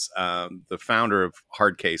as the founder of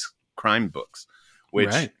Hard Case Crime Books,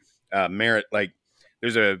 which Merritt, like,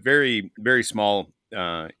 there's a very, very small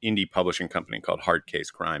indie publishing company called Hard Case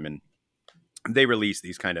Crime, and they release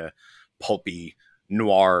these kind of pulpy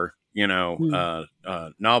noir,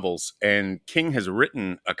 novels. And King has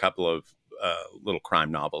written a couple of little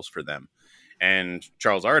crime novels for them. And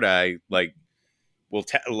Charles Ardai, like,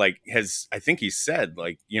 I think he said,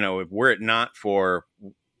 like, if were it not for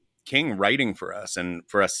King writing for us and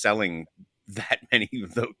for us selling that many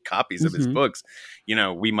of the copies of his books,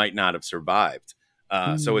 we might not have survived.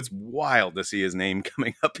 So it's wild to see his name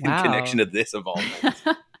coming up in connection to this of all things.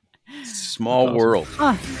 Small world.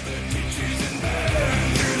 Huh.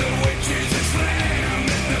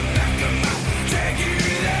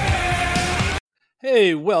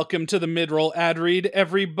 Hey, welcome to the mid-roll ad read,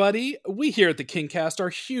 everybody. We here at the Kingcast are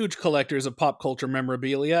huge collectors of pop culture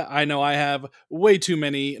memorabilia. I know I have way too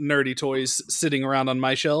many nerdy toys sitting around on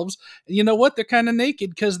my shelves. And you know what? They're kind of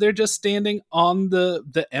naked because they're just standing on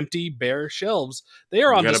the empty, bare shelves. They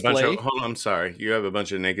are on display. Hold on, I'm sorry. You have a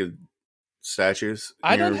bunch of naked statues?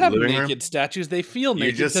 I don't have naked statues. They feel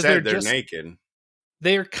naked. You just said they're naked.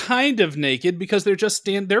 They're kind of naked because they're just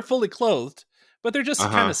they're fully clothed. But they're just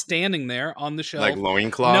kind of standing there on the shelf. Like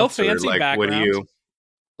loincloths? No fancy background.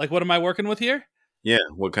 What what am I working with here? Yeah,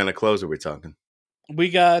 what kind of clothes are we talking? We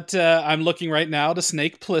got, I'm looking right now to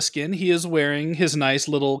Snake Plissken. He is wearing his nice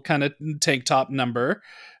little kind of tank top number,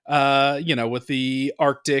 with the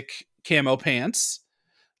Arctic camo pants.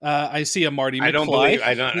 I see a Marty McFly.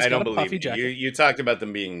 I don't believe you talked about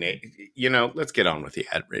them being naked. Let's get on with the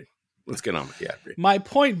ad read. My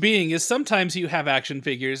point being is sometimes you have action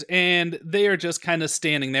figures and they are just kind of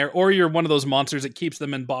standing there, or you're one of those monsters that keeps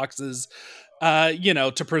them in boxes,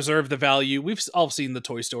 to preserve the value. We've all seen the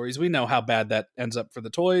Toy Stories. We know how bad that ends up for the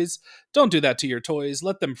toys. Don't do that to your toys.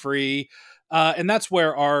 Let them free. And that's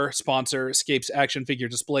where our sponsor, Escapes Action Figure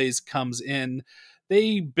Displays, comes in.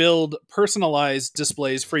 They build personalized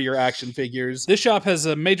displays for your action figures. This shop has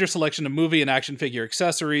a major selection of movie and action figure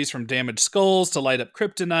accessories, from damaged skulls to light up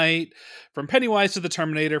kryptonite, from Pennywise to the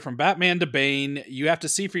Terminator, from Batman to Bane. You have to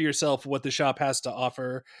see for yourself what the shop has to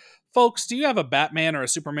offer. Folks, do you have a Batman or a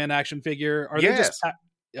Superman action figure? Are they just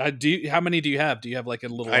how many do you have? Do you have like a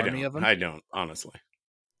little army of them? I don't, honestly.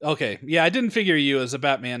 Okay. Yeah, I didn't figure you as a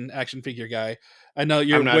Batman action figure guy. I know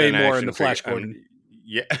you're way more into Flash Gordon.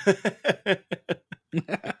 Yeah.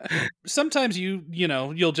 Sometimes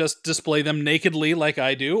you'll just display them nakedly like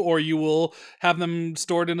I do, or you will have them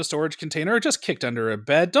stored in a storage container or just kicked under a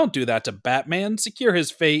bed. Don't do that to Batman. Secure his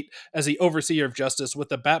fate as the overseer of justice with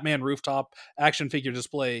the Batman rooftop action figure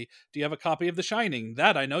display. Do you have a copy of The Shining?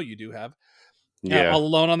 That I know you do have. Yeah. All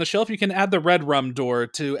Alone on the Shelf, you can add the red rum door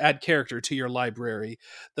to add character to your library.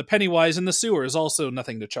 The Pennywise in the Sewer is also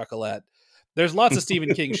nothing to chuckle at. There's lots of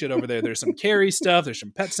Stephen King shit over there. There's some Carrie stuff. There's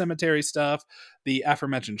some Pet Cemetery stuff, the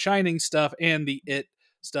aforementioned Shining stuff, and the It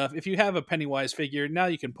stuff. If you have a Pennywise figure, now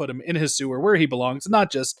you can put him in his sewer where he belongs,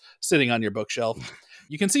 not just sitting on your bookshelf.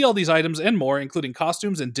 You can see all these items and more, including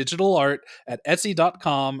costumes and digital art, at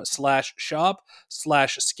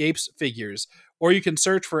etsy.com/shop/scapesfigures. Or you can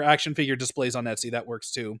search for action figure displays on Etsy. That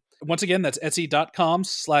works too. Once again, that's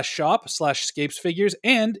etsy.com/shop/scapesfigures.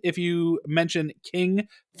 And if you mention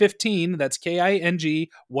King15, that's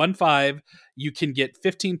KING15, you can get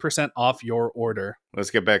 15% off your order. Let's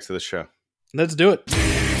get back to the show. Let's do it.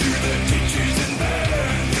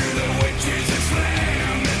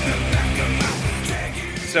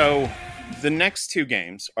 So the next two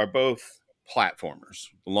games are both platformers,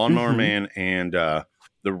 the Lawnmower Man and the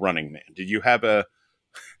Running Man. Did you have a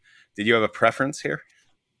preference here?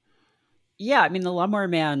 Yeah, I mean, the Lawnmower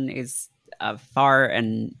Man is far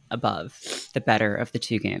and above the better of the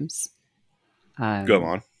two games. Go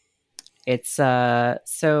on. It's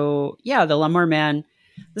so yeah, the Lawnmower Man.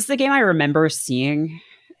 This is the game I remember seeing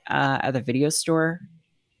at the video store,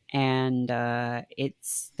 and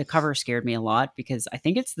it's the cover scared me a lot because I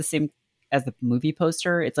think it's the same as the movie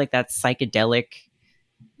poster. It's like that psychedelic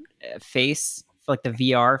face, like the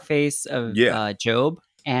VR face of Job,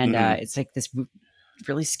 and it's like this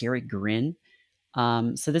really scary grin.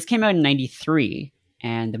 So this came out in '93,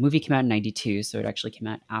 and the movie came out in '92, so it actually came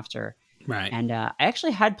out after. Right. And I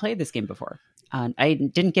actually had played this game before. I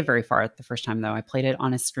didn't get very far the first time, though. I played it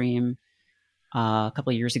on a stream a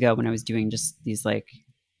couple of years ago when I was doing just these, like,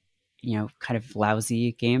 you know, kind of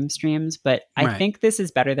lousy game streams. But I think this is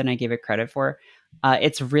better than I gave it credit for.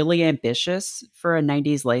 It's really ambitious for a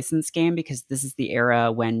 90s licensed game because this is the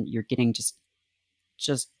era when you're getting just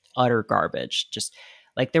utter garbage. Just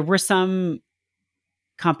like there were some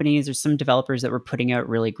companies or some developers that were putting out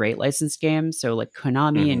really great licensed games. So like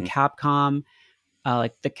Konami and Capcom.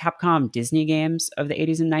 Like the Capcom Disney games of the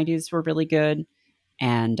 80s and 90s were really good.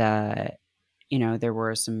 And, you know, there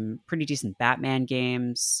were some pretty decent Batman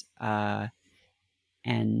games. And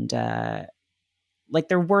like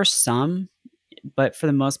there were some, but for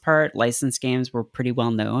the most part, licensed games were pretty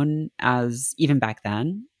well known as even back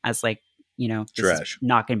then as like, you know, this is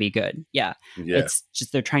not going to be good. Yeah. It's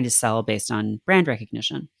just they're trying to sell based on brand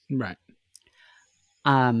recognition. Right.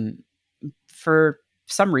 For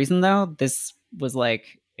some reason, though, this was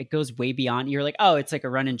like it goes way beyond. You're like, oh, it's like a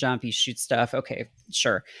run and jump, you shoot stuff, okay,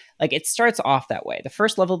 sure. Like it starts off that way. The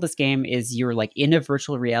first level of this game is you're like in a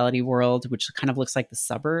virtual reality world, which kind of looks like the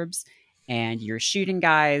suburbs, and you're shooting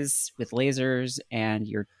guys with lasers, and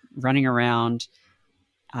you're running around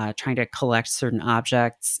trying to collect certain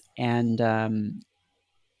objects. And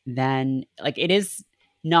then like it is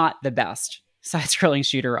not the best side-scrolling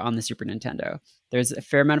shooter on the Super Nintendo. There's a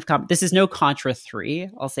fair amount of this is no Contra 3,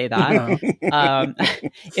 I'll say that.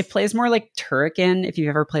 It plays more like Turrican, if you've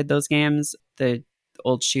ever played those games, the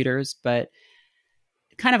old shooters, but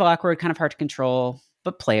kind of awkward, kind of hard to control,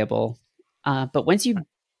 but playable. But once you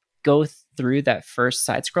go through that first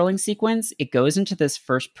side-scrolling sequence, it goes into this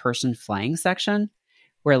first-person flying section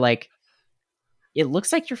where like it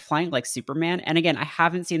looks like you're flying like Superman. And again, I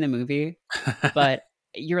haven't seen the movie, but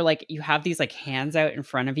you're like, you have these like hands out in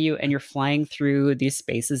front of you and you're flying through these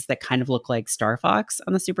spaces that kind of look like Star Fox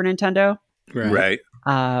on the Super Nintendo. Right.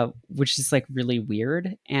 Which is like really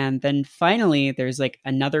weird. And then finally there's like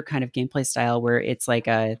another kind of gameplay style where it's like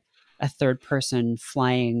a third person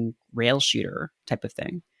flying rail shooter type of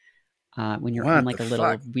thing. When you're on like a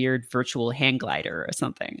little weird virtual hang glider or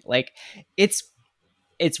something. Like it's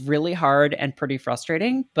really hard and pretty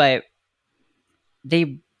frustrating, but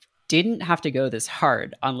they didn't have to go this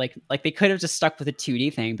hard on like they could have just stuck with a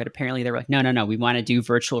 2D thing, but apparently they were like, no, we want to do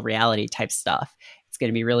virtual reality type stuff. It's going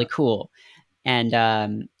to be really cool.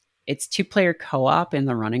 And it's 2-player co-op in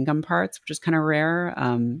the run and gun parts, which is kind of rare.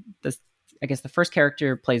 I guess the first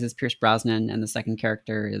character plays as Pierce Brosnan, and the second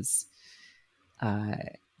character is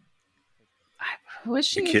who is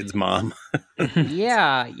she? The kid's mom.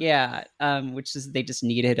 yeah. Which is they just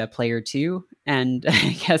needed a player too, and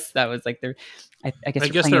I guess that was like their. I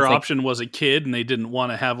guess their option was a kid, and they didn't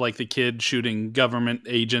want to have like the kid shooting government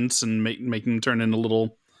agents and making them turn into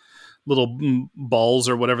little balls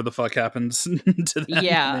or whatever the fuck happens to them.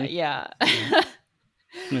 Yeah. Yeah.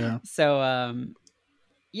 So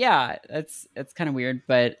it's kind of weird,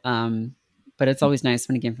 but it's always nice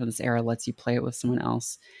when a game from this era lets you play it with someone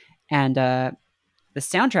else, and the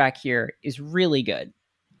soundtrack here is really good,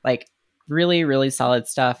 like really, really solid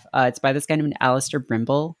stuff. It's by this guy named Alistair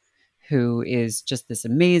Brimble, who is just this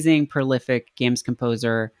amazing, prolific games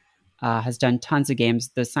composer, has done tons of games.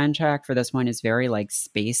 The soundtrack for this one is very like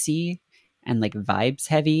spacey and like vibes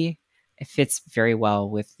heavy. It fits very well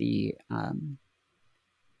with the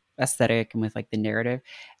aesthetic and with like the narrative.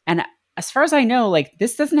 And as far as I know, like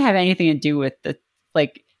this doesn't have anything to do with the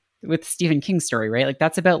like with Stephen King's story, right? Like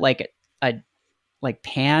that's about like a like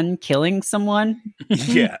Pan killing someone.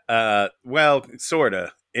 Yeah. Well,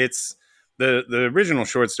 sorta. It's the original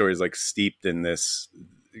short story is like steeped in this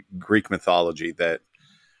Greek mythology that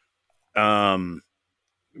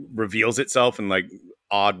reveals itself in like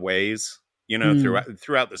odd ways, you know,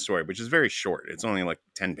 throughout the story, which is very short. It's only like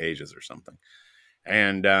 10 pages or something.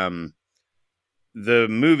 And the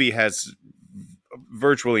movie has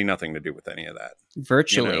virtually nothing to do with any of that.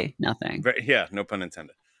 Virtually nothing. Yeah, no pun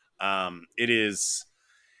intended. It's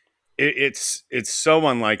so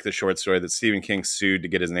unlike the short story that Stephen King sued to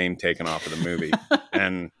get his name taken off of the movie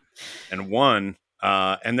and won.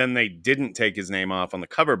 And then they didn't take his name off on the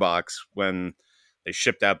cover box when they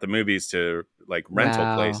shipped out the movies to like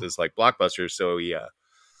rental places like Blockbuster. So he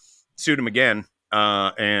sued him again.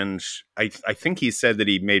 And I think he said that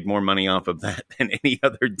he made more money off of that than any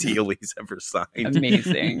other deal he's ever signed.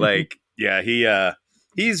 Amazing. Like, yeah,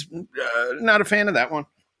 he's not a fan of that one.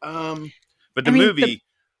 But the movie,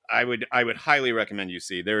 I would highly recommend you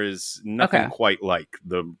see. There is nothing quite like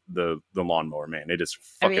the Lawnmower Man. It is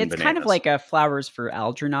fucking it's bananas. kind of like a Flowers for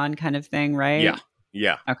Algernon kind of thing, right?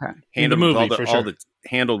 Yeah. Okay. Handled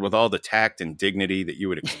with all the tact and dignity that you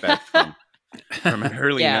would expect from an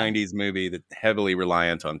early 90s movie that heavily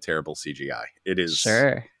reliant on terrible CGI. It is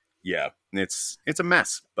sure. Yeah, it's a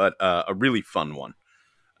mess, but a really fun one.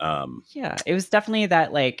 Yeah, it was definitely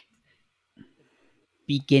that like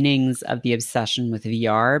beginnings of the obsession with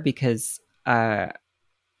VR because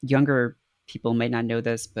younger people might not know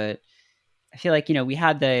this, but I feel like, you know, we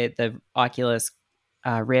had the Oculus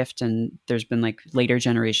Rift, and there's been like later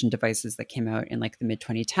generation devices that came out in like the mid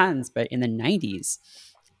 2010s, but in the 90s,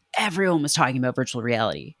 everyone was talking about virtual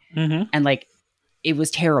reality, and like it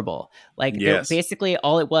was terrible. Like basically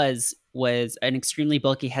all it was an extremely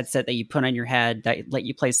bulky headset that you put on your head that let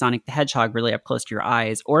you play Sonic the Hedgehog really up close to your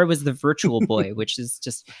eyes, or it was the Virtual Boy, which is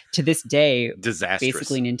just to this day disastrous.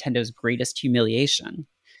 Basically Nintendo's greatest humiliation.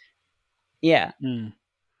 Yeah.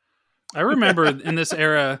 I remember in this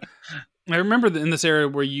era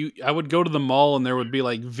where I would go to the mall and there would be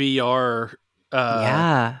like VR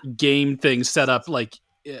game things set up like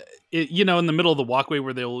you know, in the middle of the walkway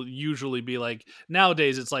where they'll usually be like,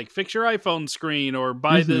 nowadays it's like fix your iPhone screen or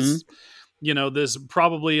buy this, you know, this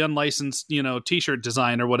probably unlicensed, you know, t-shirt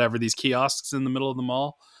design or whatever, these kiosks in the middle of the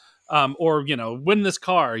mall. Or, you know, win this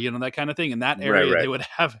car, you know, that kind of thing. In that area, they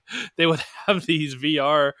would have these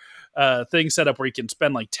VR things set up where you can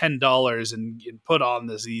spend like $10 and put on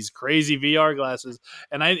these crazy VR glasses.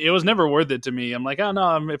 And it was never worth it to me. I'm like, oh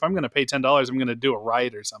no, if I'm going to pay $10, I'm going to do a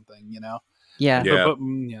ride or something, you know? Yeah.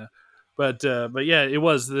 But yeah, it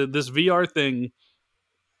was this VR thing,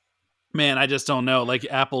 man. I just don't know. Like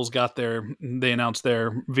Apple's they announced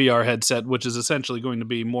their VR headset, which is essentially going to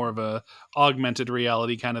be more of a augmented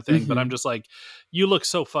reality kind of thing. But I'm just like, you look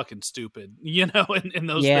so fucking stupid, you know, in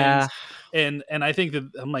those things. And I think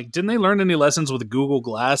that I'm like, didn't they learn any lessons with Google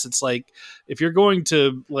Glass? It's like, if you're going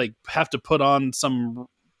to like have to put on some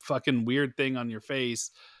fucking weird thing on your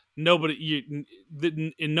face, no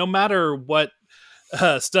matter what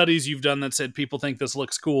studies you've done that said people think this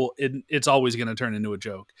looks cool, it's always going to turn into a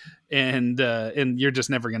joke, and you're just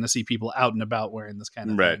never going to see people out and about wearing this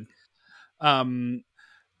kind of thing.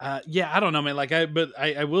 I don't know, man. Like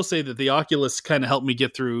I will say that the Oculus kind of helped me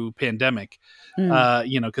get through pandemic, you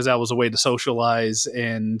know, because that was a way to socialize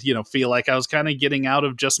and, you know, feel like I was kind of getting out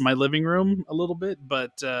of just my living room a little bit.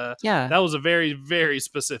 But that was a very, very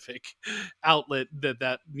specific outlet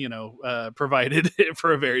that you know, provided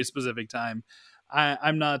for a very specific time.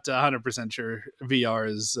 I'm not 100% sure VR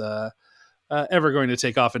is ever going to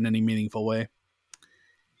take off in any meaningful way.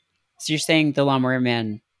 So you're saying the Lawnmower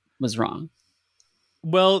Man was wrong?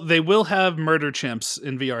 Well, they will have murder chimps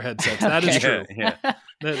in VR headsets. That is true.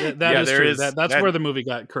 That is true. That's where the movie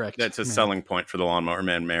got correct. That's a selling point for the Lawnmower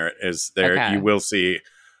Man Merritt. Is there? You will see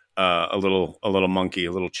a little monkey,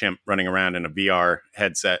 a little chimp running around in a VR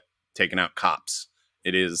headset taking out cops.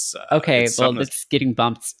 It is okay. Well, it's getting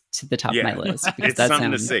bumped to the top of my list because it's that something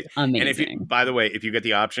to sounds see. Amazing. And by the way, if you get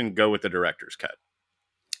the option, go with the director's cut.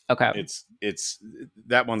 Okay. It's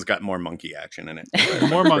that one's got more monkey action in it.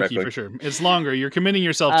 More monkey for sure. It's longer. You're committing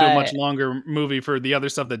yourself to a much longer movie for the other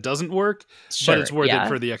stuff that doesn't work, but it's worth it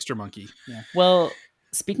for the extra monkey. Yeah. Well,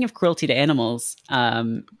 speaking of cruelty to animals,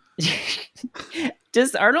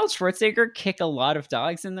 Does Arnold Schwarzenegger kick a lot of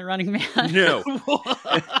dogs in The Running Man? No.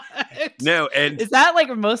 No, and is that like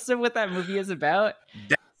most of what that movie is about?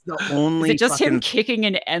 That's the only. Is it just him kicking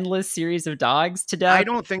an endless series of dogs to death? I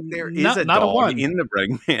don't think there is a dog in The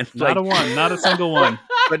Running Man. Not a one, not a single one.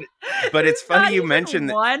 But it's funny you mentioned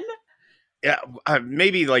that. One. Yeah,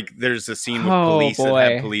 maybe like there's a scene with police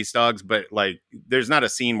that have police dogs, but like there's not a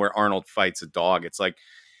scene where Arnold fights a dog. It's like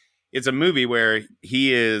it's a movie where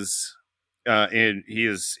he is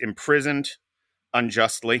imprisoned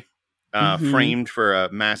unjustly, framed for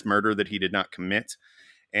a mass murder that he did not commit,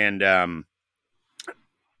 and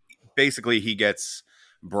basically he gets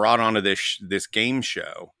brought onto this game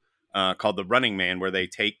show called The Running Man, where they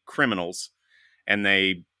take criminals and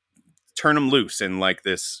they turn them loose in like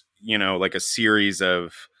this, like a series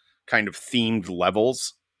of kind of themed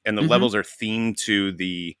levels, and the levels are themed to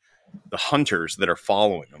the hunters that are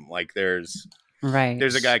following them. Like there's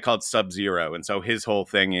a guy called Sub-Zero, and so his whole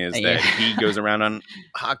thing is that he goes around on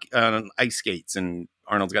ice skates, and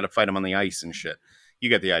Arnold's got to fight him on the ice and shit. You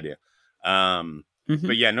get the idea.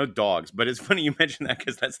 But yeah, no dogs. But it's funny you mentioned that,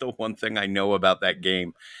 because that's the one thing I know about that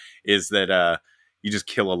game is that you just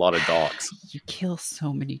kill a lot of dogs. You kill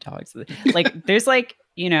so many dogs. Like there's like,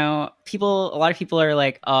 a lot of people are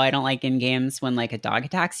like, oh, I don't like in games when like a dog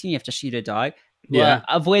attacks you have to shoot a dog. Well,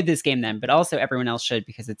 avoid this game then, but also everyone else should,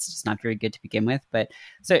 because it's just not very good to begin with. But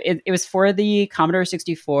so it was for the Commodore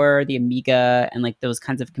 64, the Amiga, and like those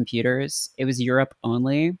kinds of computers. It was Europe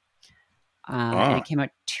only. And it came out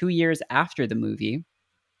 2 years after the movie.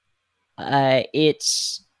 It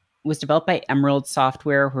was developed by Emerald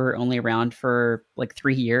Software, who were only around for like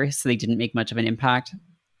 3 years, so they didn't make much of an impact.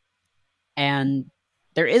 And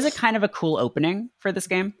there is a kind of a cool opening for this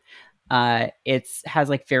game. It has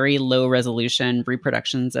like very low resolution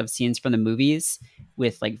reproductions of scenes from the movies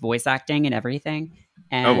with like voice acting and everything.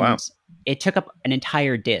 And it took up an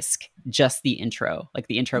entire disc, just the intro, like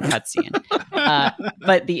the intro cutscene.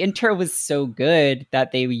 But the intro was so good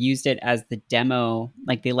that they used it as the demo.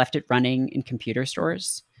 Like they left it running in computer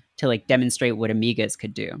stores to like demonstrate what Amigas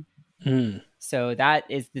could do. So that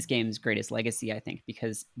is this game's greatest legacy, I think,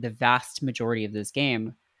 because the vast majority of this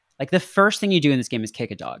game, like the first thing you do in this game is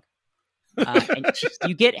kick a dog. And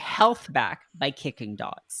you get health back by kicking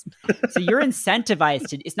dogs. So you're incentivized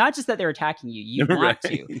to, it's not just that they're attacking you, you want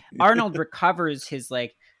to. Arnold recovers his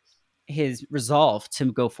resolve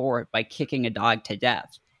to go forward by kicking a dog to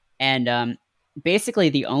death. And basically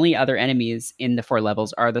the only other enemies in the 4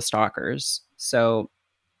 levels are the stalkers. So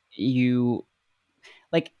you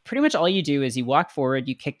like pretty much all you do is you walk forward,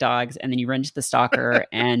 you kick dogs, and then you run to the stalker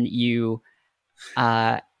and you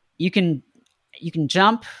can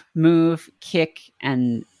jump, move, kick,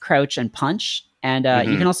 and crouch and punch. And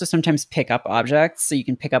you can also sometimes pick up objects. So you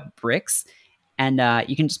can pick up bricks, and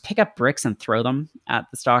you can just pick up bricks and throw them at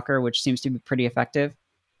the stalker, which seems to be pretty effective.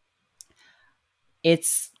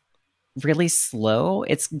 It's really slow.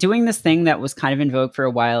 It's doing this thing that was kind of in vogue for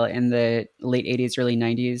a while in the late 80s, early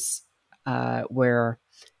 90s, where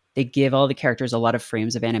they give all the characters a lot of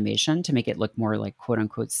frames of animation to make it look more like quote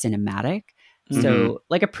unquote cinematic. So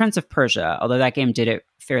like a Prince of Persia, although that game did it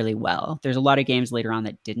fairly well, there's a lot of games later on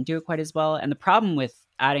that didn't do it quite as well. And the problem with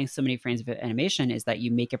adding so many frames of animation is that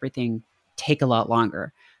you make everything take a lot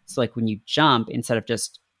longer. So like when you jump, instead of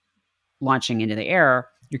just launching into the air,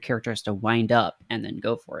 your character has to wind up and then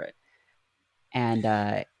go for it.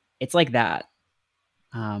 And it's like that.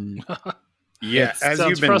 Yeah, it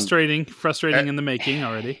sounds frustrating in the making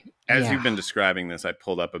already. As you've been describing this, I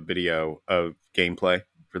pulled up a video of gameplay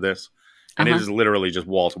for this. And it is literally just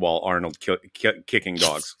wall-to-wall Arnold kicking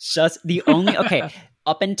dogs. Just the only... Okay,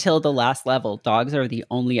 up until the last level, dogs are the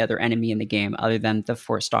only other enemy in the game other than the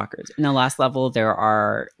 4 stalkers. In the last level, there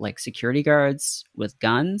are like security guards with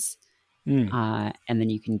guns. And then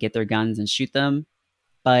you can get their guns and shoot them.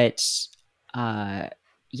 But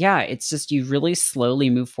it's just you really slowly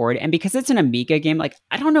move forward. And because it's an Amiga game, like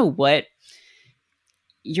I don't know what...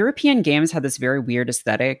 European games had this very weird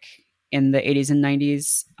aesthetic in the 80s and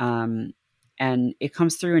 90s. And it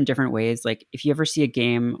comes through in different ways. Like if you ever see a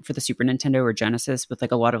game for the Super Nintendo or Genesis with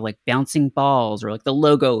like a lot of like bouncing balls, or like the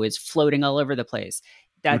logo is floating all over the place,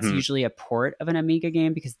 that's usually a port of an Amiga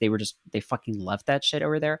game, because they fucking love that shit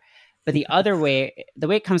over there. But the other way, the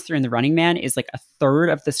way it comes through in The Running Man is like a third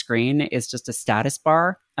of the screen is just a status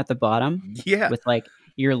bar at the bottom. Yeah. With like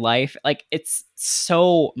your life. Like it's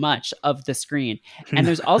so much of the screen. And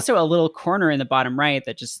there's also a little corner in the bottom right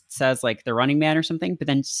that just says like The Running Man or something. But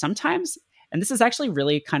then sometimes, and this is actually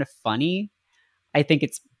really kind of funny, I think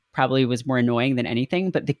it's probably was more annoying than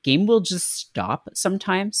anything, but the game will just stop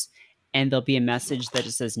sometimes. and there'll be a message that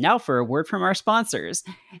just says, now for a word from our sponsors.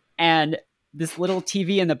 And this little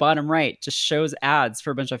TV in the bottom right just shows ads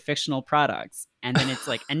for a bunch of fictional products. And then it's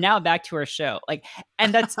like, and now back to our show. Like,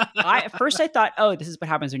 and that's, at first I thought, oh, this is what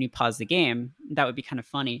happens when you pause the game. That would be kind of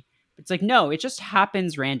funny. But it's like, no, it just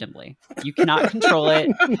happens randomly. You cannot control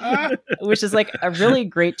it, which is like a really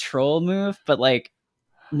great troll move, but like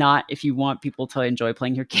not if you want people to enjoy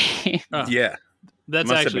playing your game. Yeah.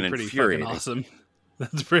 That's actually pretty fucking awesome.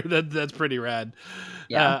 That's pretty rad.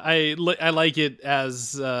 Yeah, I like it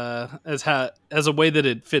as a way that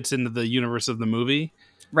it fits into the universe of the movie,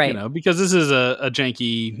 right? You know, because this is a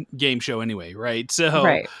janky game show anyway, right? So,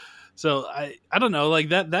 right. So I don't know, like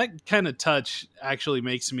that kind of touch actually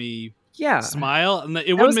makes me smile, and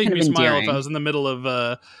it wouldn't make me smile if I was in the middle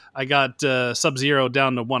of I got Sub-Zero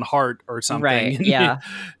down to 1 heart or something, right? Yeah,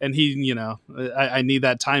 and he, you know, I need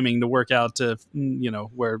that timing to work out to, you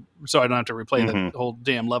know, so I don't have to replay the whole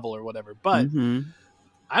damn level or whatever. But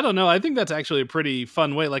I don't know. I think that's actually a pretty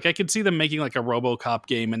fun way. Like I could see them making like a RoboCop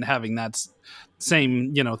game and having that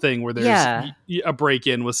same, you know, thing where there's a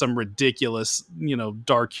break-in with some ridiculous, you know,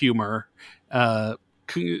 dark humor,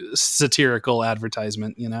 satirical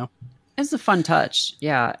advertisement, you know. It's a fun touch,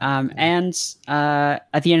 yeah. And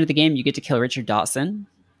at the end of the game, you get to kill Richard Dawson,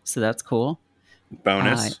 so that's cool.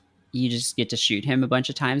 Bonus. You just get to shoot him a bunch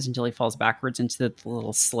of times until he falls backwards into the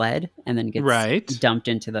little sled, and then gets dumped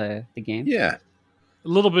into the game. Yeah, a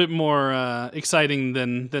little bit more exciting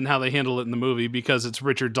than how they handle it in the movie, because it's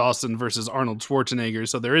Richard Dawson versus Arnold Schwarzenegger,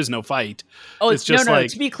 so there is no fight. Oh, it's just no.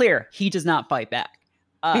 To be clear, he does not fight back.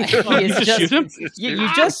 Shoot him?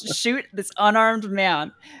 You just shoot this unarmed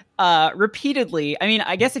man repeatedly. I mean,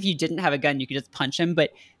 I guess if you didn't have a gun, you could just punch him,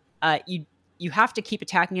 but you have to keep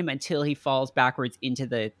attacking him until he falls backwards into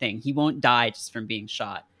the thing. He won't die just from being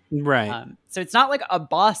shot. Right. So it's not like a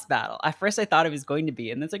boss battle. At first I thought it was going to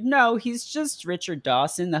be, and it's like, no, he's just Richard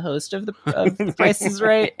Dawson, the host of the Price is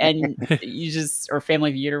Right, and you just, or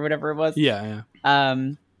Family Feud or whatever it was. Yeah.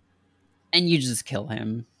 And you just kill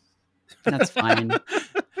him. That's fine.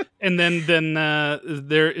 And then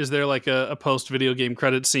is there like a post video game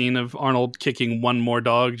credit scene of Arnold kicking one more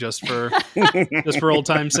dog just for old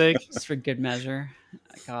time's sake, just for good measure.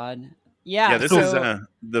 God, yeah. This is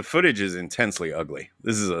the footage is intensely ugly.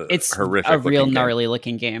 This is it's horrific, a real gnarly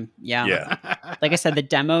looking game. Yeah. Like I said, the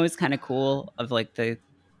demo is kind of cool of like the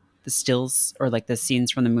stills or like the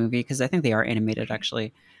scenes from the movie, because I think they are animated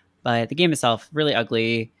actually, but the game itself really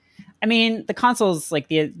ugly. I mean, the consoles like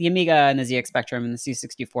the Amiga and the ZX Spectrum and the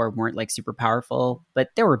C64 weren't like super powerful, but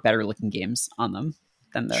there were better looking games on them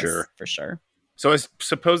than this, for sure. So I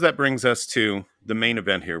suppose that brings us to the main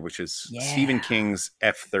event here, which is Stephen King's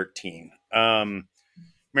F-13.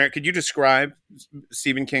 Merritt, could you describe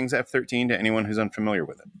Stephen King's F-13 to anyone who's unfamiliar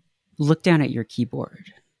with it? Look down at your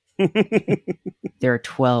keyboard. There are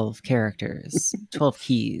 12 characters, 12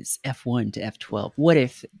 keys, F1 to F12. What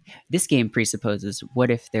if this game presupposes,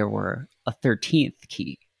 what if there were a 13th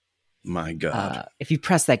key? My God. If you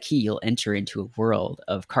press that key, you'll enter into a world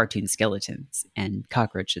of cartoon skeletons and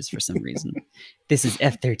cockroaches for some reason. This is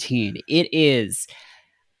F-13. It is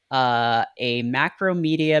a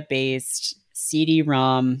Macromedia-based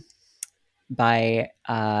CD-ROM by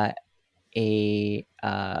a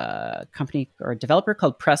company or a developer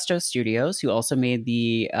called Presto Studios, who also made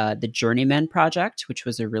the Journeyman project, which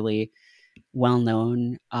was a really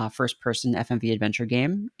well-known first-person FMV adventure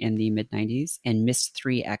game in the mid-90s, and Myst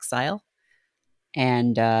 3 Exile.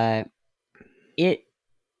 And it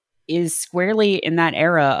is squarely in that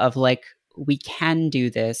era of like, we can do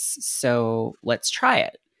this, so let's try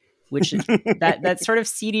it. Which is that sort of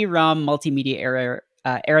CD-ROM multimedia era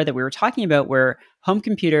that we were talking about, where home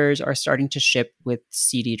computers are starting to ship with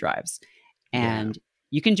CD drives, and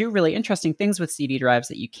you can do really interesting things with CD drives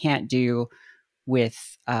that you can't do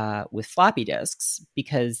with floppy disks,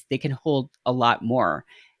 because they can hold a lot more.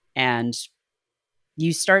 And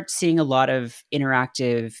you start seeing a lot of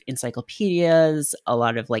interactive encyclopedias, a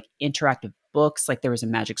lot of like interactive books. Like there was a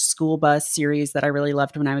Magic School Bus series that I really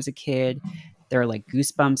loved when I was a kid. There are like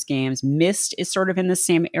Goosebumps games. Myst is sort of in the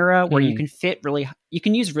same era where you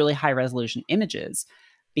can use really high resolution images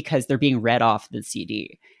because they're being read off the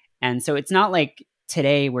CD. And so it's not like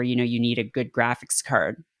today where, you know, you need a good graphics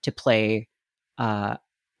card to play a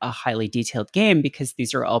highly detailed game, because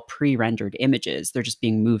these are all pre-rendered images. They're just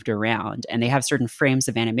being moved around and they have certain frames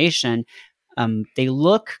of animation. They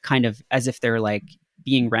look kind of as if they're like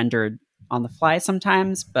being rendered on the fly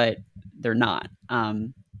sometimes, but they're not.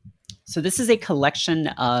 So this is a collection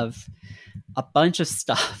of a bunch of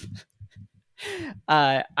stuff.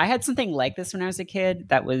 I had something like this when I was a kid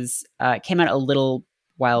that was came out a little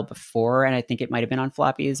while before, and I think it might have been on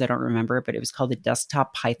floppies. I don't remember, but it was called the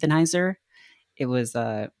Desktop Pythonizer. It was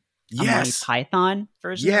a Monty Python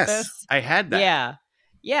version of this. I had that.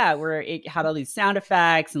 Yeah, where it had all these sound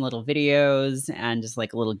effects and little videos and just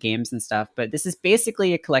like little games and stuff. But this is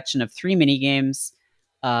basically a collection of 3 mini games,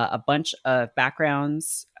 a bunch of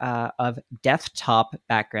backgrounds, of desktop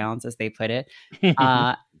backgrounds, as they put it,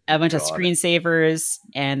 a bunch of screensavers,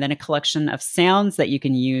 and then a collection of sounds that you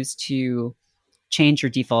can use to change your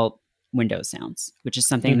default Windows sounds, which is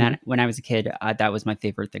something that when I was a kid, that was my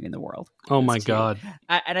favorite thing in the world. Oh my God.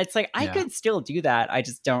 And it's like, I could still do that. I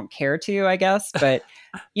just don't care to, I guess. But,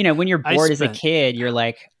 when you're bored as a kid, you're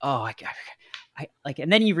like, oh, I like,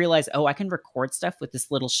 and then you realize, oh, I can record stuff with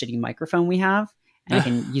this little shitty microphone we have. And I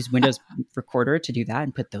can use Windows Recorder to do that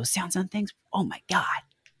and put those sounds on things. Oh my God.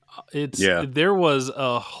 There was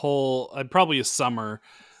a whole, probably a summer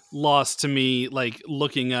lost to me, like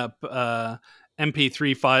looking up,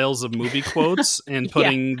 MP3 files of movie quotes and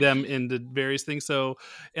putting them into various things. So,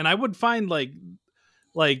 and I would find like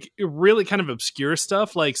really kind of obscure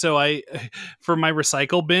stuff. Like, so for my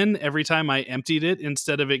recycle bin, every time I emptied it,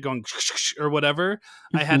 instead of it going or whatever,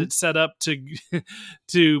 I had it set up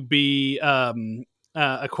to be,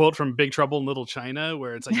 a quote from Big Trouble in Little China,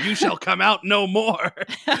 where it's like, "You shall come out no more,"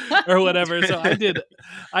 or whatever. So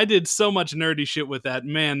I did so much nerdy shit with that.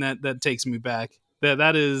 Man, that takes me back.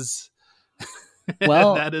 That is.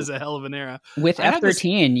 Well, that is a hell of an era. With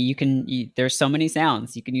F13, there's so many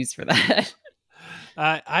sounds you can use for that.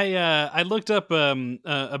 I looked up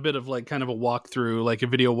a bit of like kind of a walkthrough, like a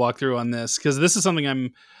video walkthrough on this, because this is something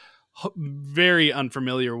I'm very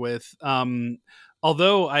unfamiliar with.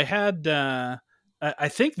 Although I had, I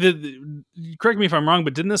think that, correct me if I'm wrong,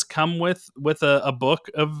 but didn't this come with a book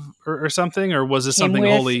or something, or was this something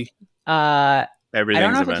wholly? I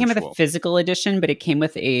don't know if it came with a physical edition, but it came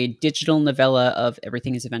with a digital novella of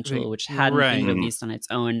Everything is Eventual, which hadn't been released on its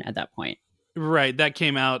own at that point. Right, that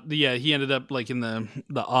came out. Yeah, he ended up like in the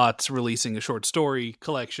aughts releasing a short story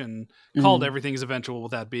collection called Everything is Eventual,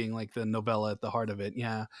 with that being like the novella at the heart of it.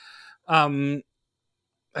 Yeah,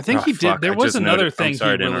 I think he did. There was another thing. I'm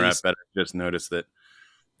sorry to interrupt, but I just noticed that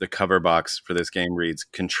the cover box for this game reads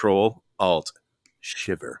Control Alt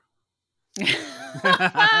Shiver.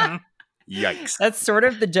 Yikes. That's sort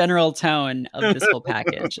of the general tone of this whole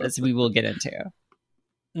package, as we will get into.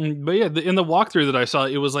 But yeah, in the walkthrough that I saw,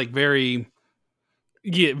 it was like very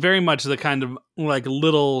much the kind of like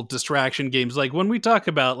little distraction games. Like when we talk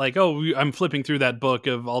about like, oh, I'm flipping through that book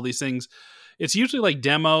of all these things, it's usually like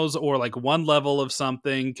demos or like one level of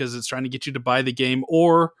something because it's trying to get you to buy the game,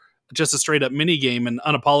 or just a straight up mini game, an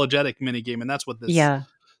unapologetic mini game. And that's what this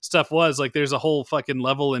stuff was. Like there's a whole fucking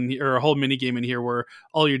level in here, or a whole mini game in here where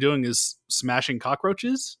all you're doing is smashing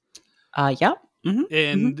cockroaches. Yeah. Mm-hmm.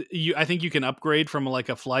 And I think you can upgrade from like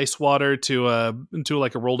a fly swatter to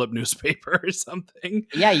like a rolled up newspaper or something.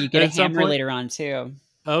 Yeah, you get a hammer later on too.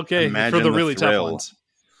 Okay, for the really tough ones.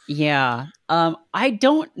 Yeah. I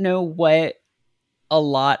don't know what a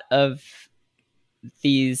lot of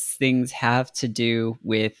these things have to do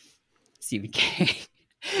with Stephen King.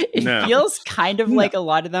 It feels kind of like a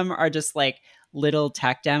lot of them are just like little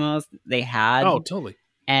tech demos they had. Oh, totally.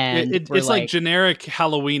 And it's like generic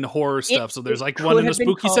Halloween horror stuff. So there's like one in a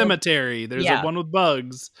spooky cemetery. There's like one with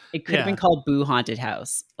bugs. It could have been called Boo Haunted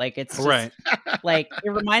House. Like it's just, right. Like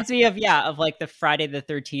it reminds me of like the Friday the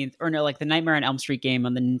 13th, or no, like the Nightmare on Elm Street game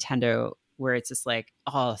on the Nintendo, where it's just like,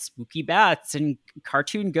 oh, spooky bats and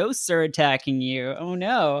cartoon ghosts are attacking you. Oh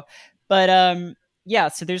no. But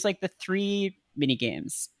so there's like the 3 mini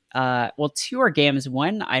games. 2 are games.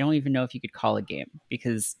 One, I don't even know if you could call a game,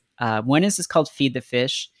 because one is just called Feed the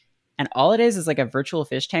Fish, and all it is like a virtual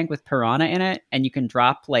fish tank with piranha in it, and you can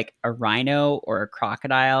drop like a rhino or a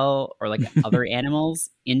crocodile or like other animals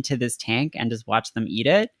into this tank and just watch them eat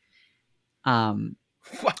it. I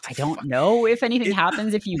don't know if anything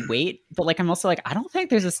happens if you wait, but like I'm also like, I don't think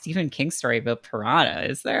there's a Stephen King story about piranha,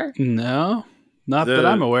 is there? No, not that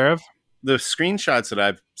I'm aware of. The screenshots that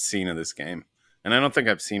I've seen of this game, and I don't think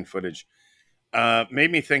I've seen footage,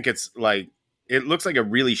 made me think it's like, it looks like a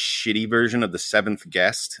really shitty version of The Seventh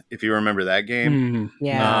Guest, if you remember that game.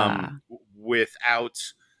 Yeah. Without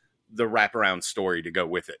the wraparound story to go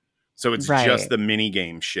with it. So it's just the mini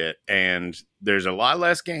game shit, and there's a lot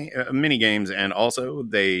less mini games, and also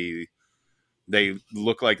they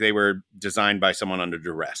look like they were designed by someone under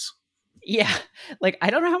duress. Yeah, like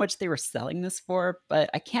I don't know how much they were selling this for, but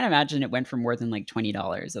I can't imagine it went for more than like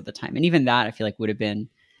 $20 at the time, and even that I feel like would have been,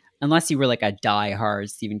 unless you were like a die-hard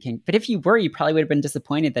Stephen King. But if you were, you probably would have been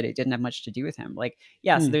disappointed that it didn't have much to do with him. Like,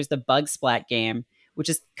 so there's the Bug Splat game, which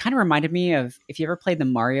is kind of reminded me of, if you ever played the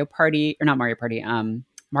Mario Party, or not Mario Party,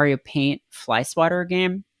 Mario Paint Fly Swatter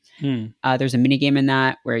game. There's a mini game in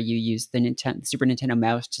that where you use the Super Nintendo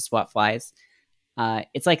mouse to swat flies.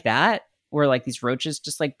 It's like that, where like these roaches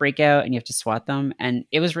just like break out and you have to swat them. And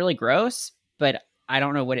it was really gross, but I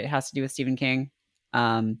don't know what it has to do with Stephen King.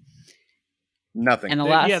 Nothing. And the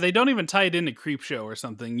last, they don't even tie it into Creepshow or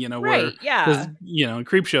something, you know, right? where, Yeah, you know, in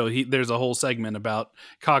Creepshow, there's a whole segment about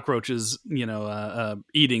cockroaches, you know,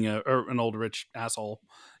 eating an old rich asshole,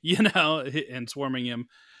 you know, and swarming him.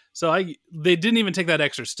 So they didn't even take that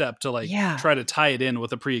extra step to like try to tie it in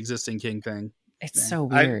with a pre-existing King thing. It's so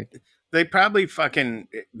weird. They probably fucking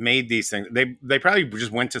made these things. They probably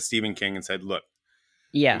just went to Stephen King and said, "Look,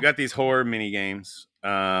 we got these horror mini games,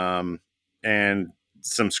 and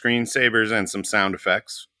some screensavers and some sound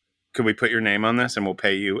effects. Could we put your name on this and we'll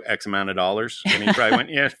pay you X amount of dollars?" And he probably went,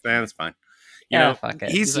 "Yeah, that's fine." You know, fuck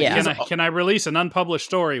it. He's like, can I release an unpublished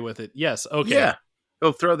story with it? Yes. Okay. Yeah.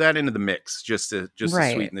 He'll throw that into the mix just to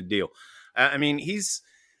sweeten the deal. I mean, he's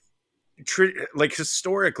like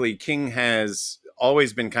historically, King has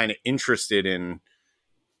always been kind of interested in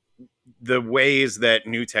the ways that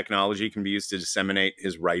new technology can be used to disseminate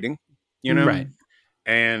his writing, you know? Right.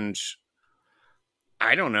 And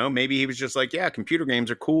I don't know, maybe he was just like, yeah, computer games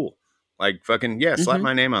are cool. Like fucking, slap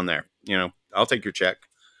my name on there. You know, I'll take your check.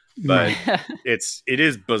 But it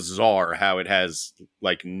is bizarre how it has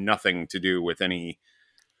like nothing to do with any,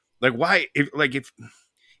 like why,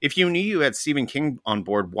 if you knew you had Stephen King on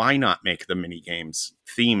board, why not make the mini games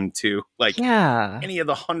themed to like any of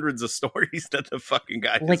the hundreds of stories that the fucking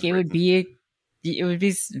guy like it would be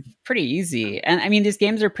pretty easy. And I mean, these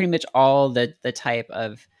games are pretty much all the type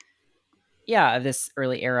of this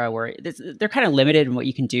early era where they're kind of limited in what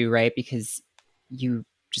you can do, right? Because you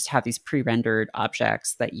just have these pre-rendered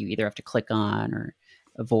objects that you either have to click on or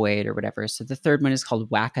avoid or whatever. So the third one is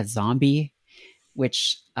called Whack a Zombie,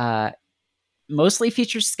 which mostly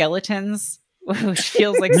features skeletons, which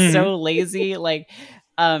feels like so lazy. Like,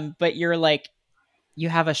 but you're like, you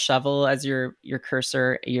have a shovel as your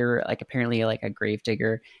cursor. You're like apparently like a grave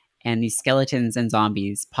digger, and these skeletons and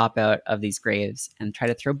zombies pop out of these graves and try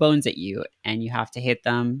to throw bones at you, and you have to hit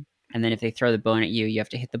them. And then if they throw the bone at you, you have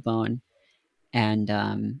to hit the bone, and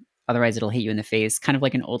otherwise it'll hit you in the face. Kind of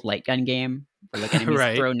like an old light gun game where like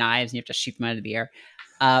enemies throw knives and you have to shoot them out of the air.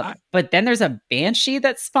 But then there's a banshee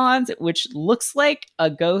that spawns, which looks like a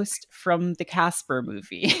ghost from the Casper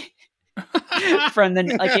movie.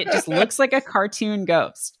 It just looks like a cartoon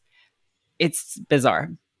ghost. It's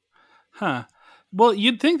bizarre. Huh. Well,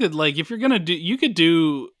 you'd think that like if you're gonna you could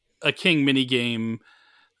do a King mini game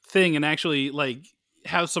thing and actually like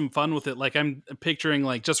have some fun with it. Like I'm picturing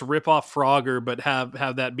like just rip off Frogger, but have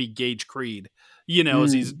that be Gage Creed, you know,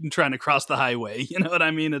 as he's trying to cross the highway. You know what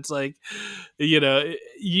I mean? It's like, you know,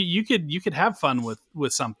 you could have fun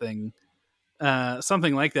with something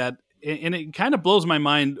like that. And it kind of blows my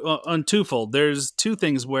mind on twofold. There's two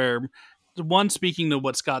things where, one, speaking to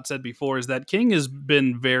what Scott said before, is that King has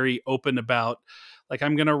been very open about, like,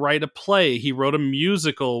 I'm going to write a play. He wrote a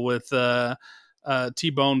musical with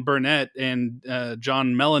T-Bone Burnett and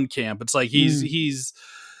John Mellencamp. It's like he's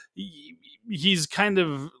kind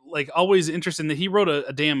of like always interested in that. He wrote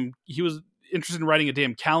he was interested in writing a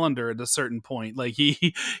damn calendar at a certain point. Like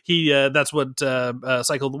he that's what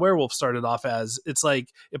Cycle of the Werewolf started off as. It's like,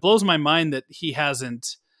 it blows my mind that he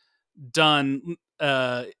hasn't done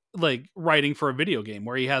like writing for a video game,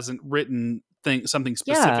 where he hasn't written something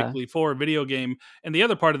specifically for a video game. And the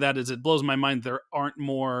other part of that is, it blows my mind there aren't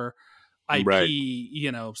more IP,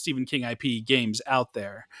 you know, Stephen King IP games out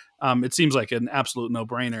there. It seems like an absolute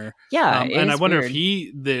no-brainer. Yeah, and I wonder if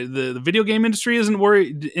the video game industry isn't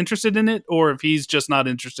interested in it, or if he's just not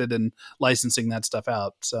interested in licensing that stuff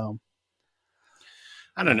out. So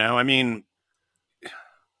I don't know. I mean,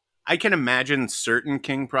 I can imagine certain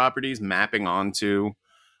King properties mapping onto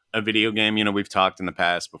a video game. You know, we've talked in the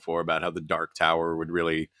past before about how the Dark Tower would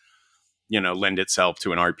really, you know, lend itself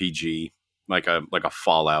to an RPG, like a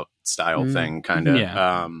Fallout style thing, kind of.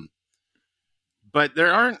 Yeah. But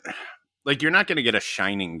there aren't, like, you're not going to get a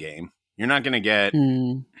Shining game. You're not going to get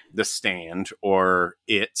The Stand or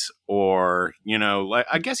It, or, you know, like,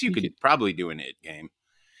 I guess you could probably do an It game.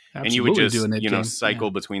 Absolutely, and you would just, do an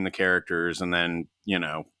cycle between the characters, and then, you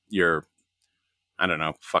know, you're, I don't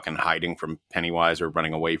know, fucking hiding from Pennywise or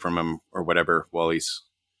running away from him or whatever while he's,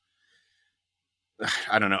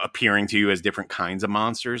 I don't know, appearing to you as different kinds of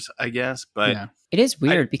monsters, I guess. But it is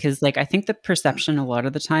weird because, like, I think the perception a lot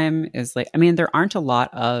of the time is like, I mean, there aren't a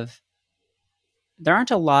lot of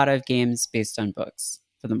games based on books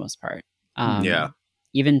for the most part.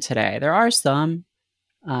 Even today, there are some.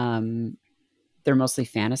 They're mostly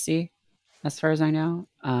fantasy. as far as I know.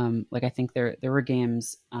 Like I think there were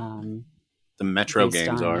games The Metro based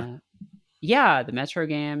games on are. Yeah, the Metro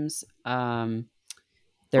games. The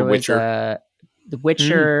There was Witcher. The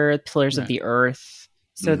Witcher, Pillars of Right. the Earth.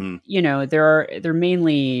 So Mhm. they're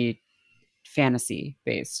mainly fantasy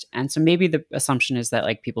based, and so maybe the assumption is that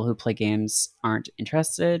like people who play games aren't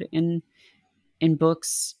interested in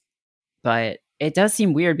books, but it does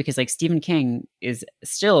seem weird because like Stephen King is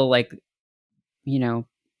still like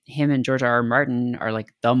him and George R.R. Martin are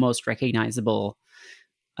like the most recognizable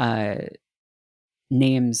uh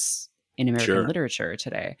names in American Sure. literature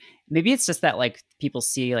today. Maybe it's just that like people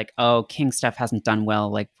see like, oh, King stuff hasn't done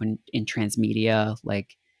well, like when in transmedia,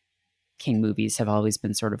 like King movies have always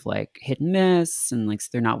been sort of like hit and miss, and like so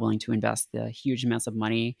they're not willing to invest the huge amounts of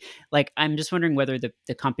money. Like I'm just wondering whether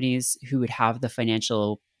the companies who would have the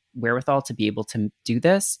financial wherewithal to be able to do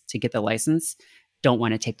this, to get the license, don't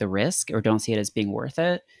want to take the risk or don't see it as being worth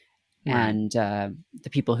it. Right. And the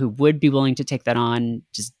people who would be willing to take that on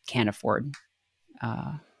just can't afford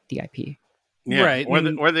the IP. Yeah. Right.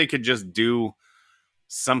 Or they could just do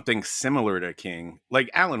something similar to King. Like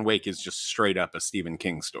Alan Wake is just straight up a Stephen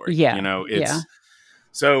King story. Yeah. It's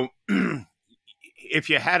so if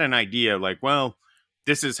you had an idea like, well,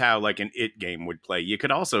 this is how like an It game would play, you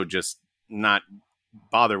could also just not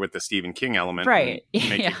bother with the Stephen King element, right? And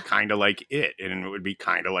make it kind of like It, and it would be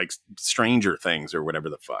kind of like Stranger Things or whatever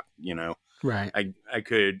the fuck, Right. I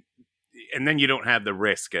could, and then you don't have the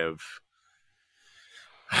risk of,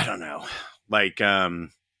 I don't know, like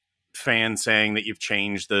fans saying that you've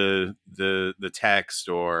changed the text,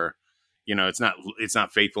 or it's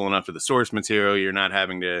not faithful enough to the source material. You're not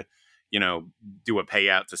having to do a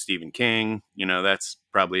payout to Stephen King. That's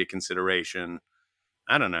probably a consideration.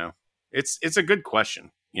 I don't know. It's a good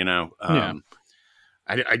question. I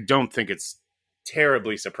don't think it's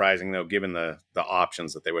terribly surprising though, given the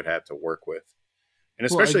options that they would have to work with, and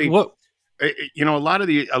especially a lot of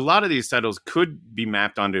these titles could be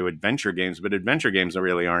mapped onto adventure games, but adventure games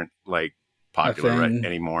really aren't like popular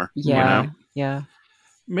anymore. Yeah.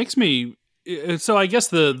 Makes me. So I guess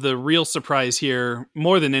the real surprise here,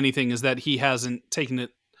 more than anything, is that he hasn't taken it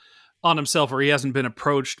on himself, or he hasn't been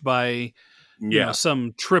approached by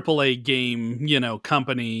some AAA game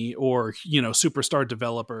company or superstar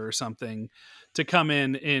developer or something to come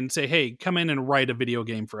in and say, hey, come in and write a video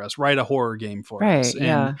game for us, write a horror game for us.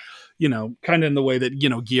 And kind of in the way that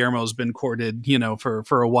Guillermo's been courted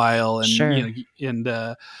for a while, and sure.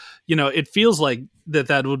 It feels like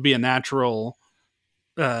that would be a natural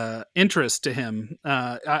interest to him.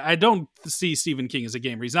 I don't see Stephen King as a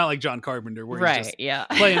gamer. He's not like John Carpenter, where he's just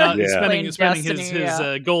playing out, spending his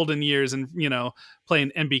golden years and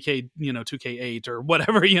playing NBK 2K8 or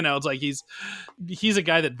whatever. It's like he's a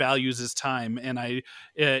guy that values his time, and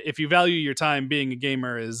if you value your time, being a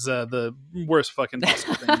gamer is the worst fucking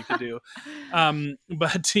possible thing you could do.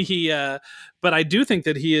 But I do think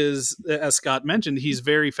that he is, as Scott mentioned, he's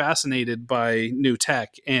very fascinated by new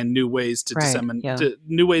tech and new ways to disseminate,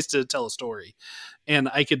 new ways to tell a story. And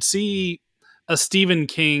I could see a Stephen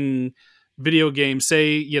King video game,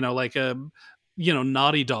 say, like a,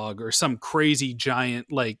 Naughty Dog or some crazy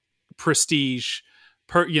giant, like prestige,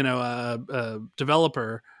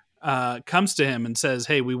 developer comes to him and says,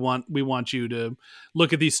 hey, we want you to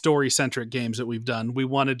look at these story centric games that we've done. We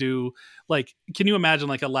want to do, like, can you imagine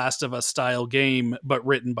like a Last of Us style game, but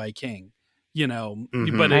written by King,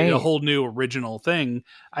 but a whole new original thing.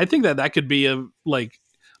 I think that could be a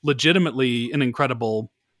legitimately an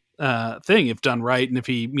incredible thing if done right. And if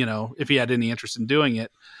he had any interest in doing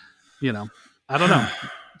it, I don't know.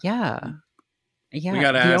 Yeah. We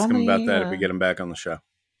got to ask him about that if we get him back on the show.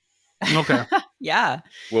 Okay. Yeah.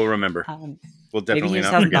 We'll remember. We'll definitely maybe he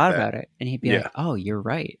just not hasn't forget thought that. about it, and he'd be like, "Oh, you're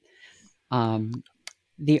right."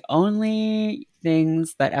 The only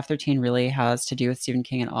things that F-13 really has to do with Stephen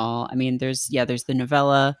King at all, I mean, there's the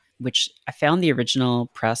novella, which I found the original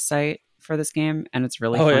press site for this game, and it's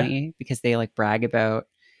really funny because they like brag about,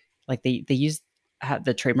 like they use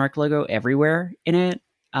the trademark logo everywhere in it,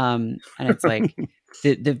 and it's like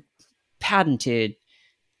the patented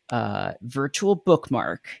virtual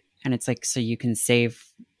bookmark. And it's like, so you can save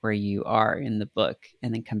where you are in the book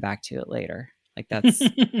and then come back to it later. Like that's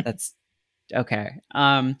okay.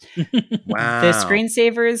 Wow. The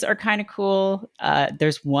screensavers are kind of cool.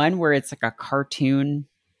 There's one where it's like a cartoon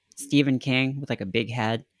Stephen King with like a big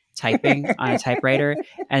head typing on a typewriter,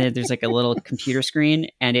 and then there's like a little computer screen,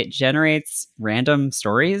 and it generates random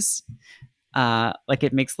stories. Like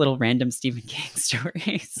it makes little random Stephen King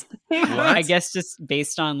stories. I guess just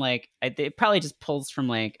based on like it probably just pulls from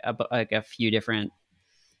like a few different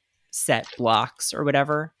set blocks or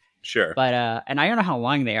whatever. Sure. But and I don't know how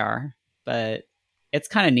long they are. but it's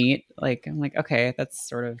kind of neat. Like, I'm like, okay, that's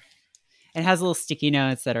sort of, it has little sticky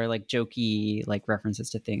notes that are like jokey, like references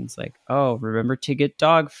to things like, oh, remember to get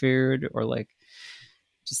dog food, or like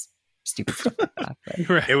just stupid stuff like that. But.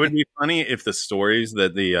 Right. It would be funny if the stories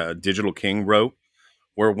that the Digital King wrote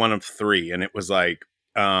were one of 3, and it was like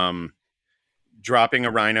dropping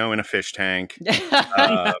a rhino in a fish tank,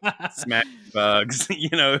 smash bugs. They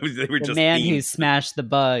were the just man themes. who smashed the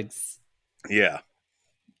bugs. Yeah.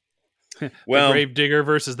 Well, the grave digger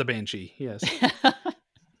versus the banshee. Yes.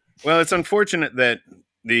 Well, it's unfortunate that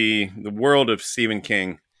the world of Stephen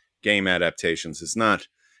King game adaptations is not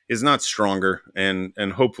stronger, and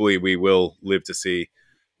hopefully we will live to see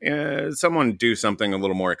someone do something a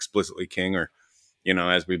little more explicitly King, or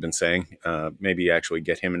as we've been saying, maybe actually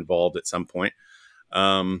get him involved at some point.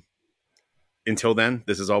 Until then,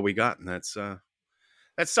 this is all we got, and that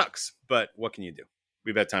sucks. But what can you do?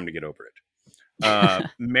 We've had time to get over it.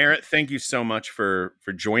 Merritt, thank you so much for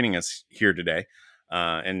joining us here today,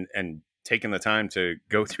 and taking the time to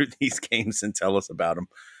go through these games and tell us about them.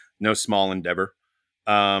 No small endeavor.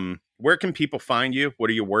 Where can people find you? What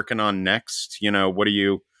are you working on next?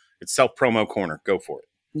 It's self-promo corner. Go for it.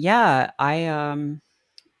 Yeah,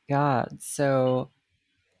 so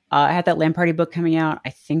I had that Land Party book coming out. I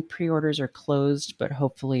think pre-orders are closed, but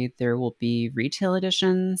hopefully there will be retail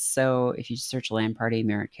editions. So if you search Land Party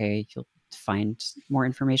Merritt K, you'll find more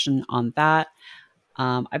information on that.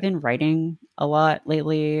 I've been writing a lot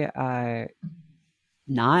lately.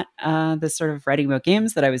 Not the sort of writing about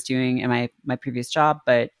games that I was doing in my previous job,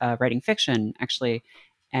 but writing fiction, actually.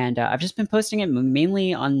 And I've just been posting it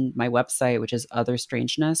mainly on my website, which is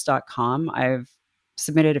otherstrangeness.com. I've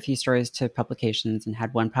submitted a few stories to publications and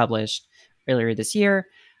had one published earlier this year.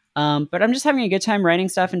 But I'm just having a good time writing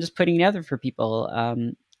stuff and just putting it out for people.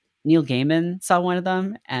 Neil Gaiman saw one of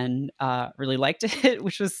them and really liked it,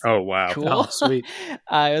 which was cool. Oh, sweet.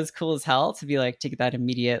 It was cool as hell to be like, take that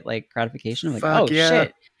immediate like gratification of like, Fuck oh yeah.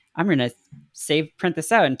 shit, I'm gonna print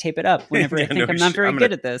this out and tape it up whenever I think I'm not very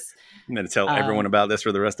good at this. I'm gonna tell everyone about this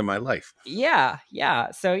for the rest of my life. Yeah.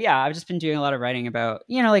 So yeah, I've just been doing a lot of writing about,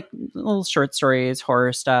 like little short stories,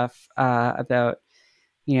 horror stuff, about,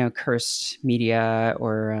 cursed media,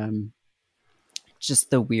 or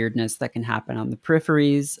just the weirdness that can happen on the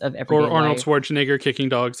peripheries of everyday life. Or Arnold Schwarzenegger kicking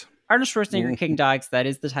dogs. Arnold Schwarzenegger Kicking Dogs. That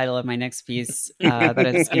is the title of my next piece. That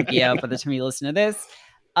is going to be out by the time you listen to this.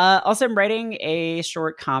 Also, I'm writing a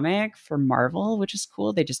short comic for Marvel, which is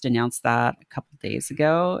cool. They just announced that a couple days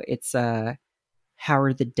ago. It's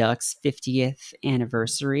Howard the Duck's 50th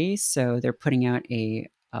anniversary. So they're putting out a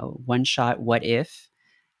one-shot What If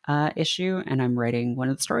issue, and I'm writing one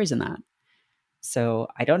of the stories in that. So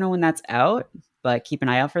I don't know when that's out, but keep an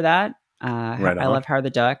eye out for that. I love Howard the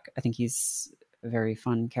Duck. I think he's a very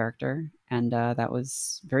fun character, and that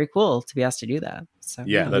was very cool to be asked to do that. So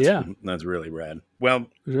that's really rad. Well,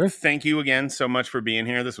 Thank you again so much for being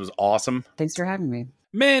here. This was awesome. Thanks for having me.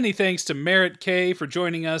 Many thanks to Merritt K for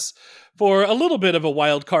joining us for a little bit of a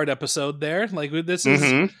wild card episode there. Like, this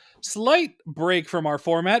is slight break from our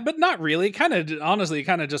format, but not really. Honestly,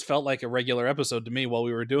 just felt like a regular episode to me while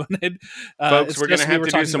we were doing it. Folks, we're going to have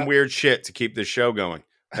to do some weird shit to keep this show going.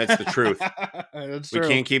 That's the truth. That's we true.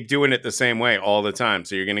 Can't keep doing it the same way all the time.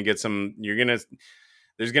 So you're going to get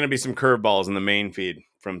there's going to be some curveballs in the main feed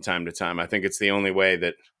from time to time. I think it's the only way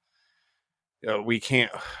that we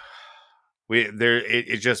can't,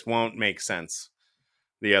 it just won't make sense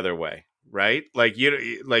the other way. Right? Like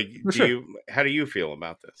how do you feel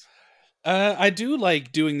about this? I do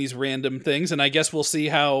like doing these random things, and I guess we'll see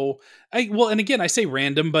how. And again, I say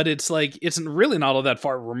random, but it's like it's really not all that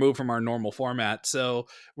far removed from our normal format. So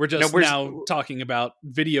we're just now talking about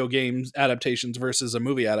video games adaptations versus a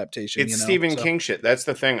movie adaptation. It's Stephen King shit. That's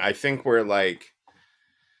the thing. I think we're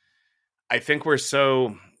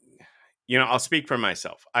so. I'll speak for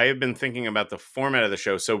myself. I have been thinking about the format of the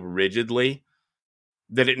show so rigidly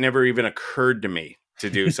that it never even occurred to me to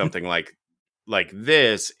do something like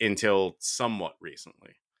this until somewhat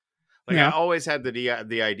recently. I always had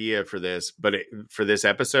the idea for this, but for this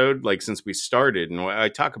episode, since we started, and I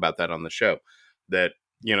talk about that on the show, that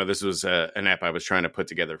this was an app I was trying to put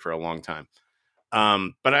together for a long time.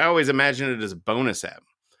 But I always imagined it as a bonus app,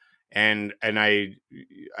 and I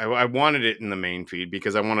wanted it in the main feed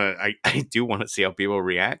because I do want to see how people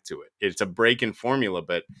react to it. It's a break in formula,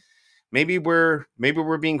 but maybe we're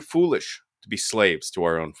being foolish to be slaves to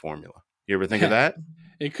our own formula. You ever think of that?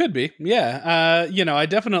 It could be. Yeah. I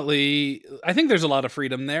think there's a lot of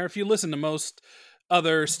freedom there. If you listen to most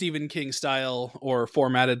other Stephen King style or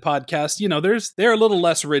formatted podcasts, they're a little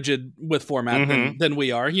less rigid with format than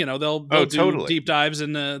we are. They'll do totally. deep dives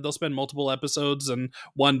and they'll spend multiple episodes and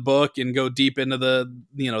one book and go deep into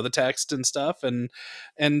the text and stuff. And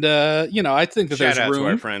I think that Shout there's out room to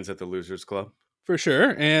our friends at the Losers Club for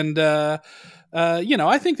sure. And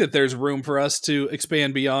I think that there's room for us to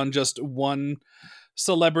expand beyond just one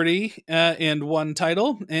celebrity and one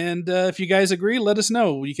title. And if you guys agree, let us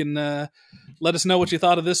know. You can let us know what you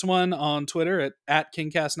thought of this one on Twitter at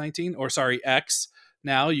KingCast19, or sorry, X.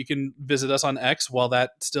 Now you can visit us on X while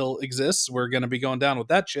that still exists. We're going to be going down with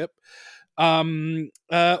that ship.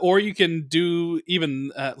 Or you can do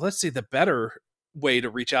even, let's see, the better way to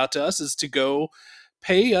reach out to us is to go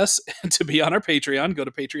pay us to be on our Patreon. Go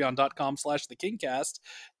to patreon.com/thekingcast.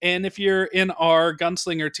 And if you're in our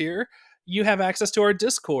Gunslinger tier, you have access to our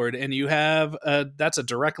Discord, and you have that's a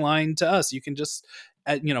direct line to us. You can just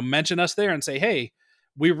mention us there and say, hey,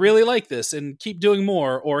 we really like this and keep doing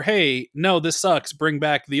more, or hey, no, this sucks, bring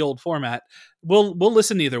back the old format. We'll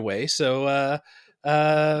listen either way. So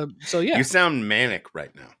yeah. You sound manic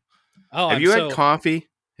right now. Oh, have you had coffee?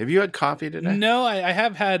 Have you had coffee today? No, I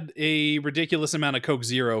have had a ridiculous amount of Coke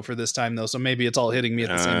Zero for this time, though, so maybe it's all hitting me at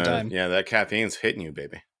the same time. Yeah, that caffeine's hitting you,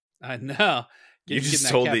 baby. I know. You just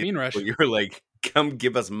told me rush. You were like, come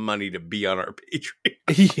give us money to be on our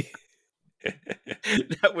Patreon.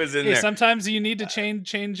 That was in there. Sometimes you need to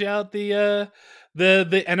change out the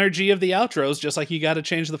energy of the outros, just like you got to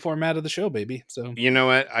change the format of the show, baby. So you know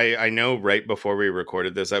what? I know right before we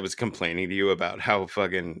recorded this, I was complaining to you about how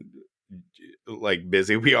fucking like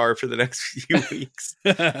busy we are for the next few weeks.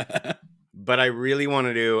 But I really want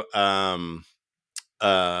to do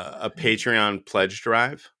a Patreon pledge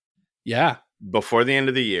drive. Yeah. Before the end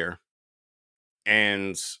of the year.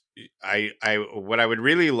 And I what I would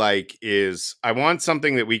really like is I want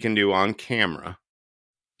something that we can do on camera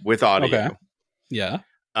with audio. Okay. Yeah.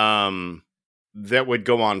 That would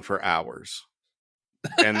go on for hours.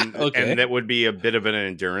 And and that would be a bit of an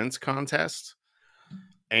endurance contest.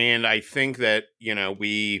 And I think that,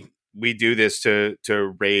 we do this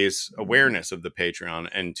to raise awareness of the Patreon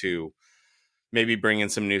and to maybe bring in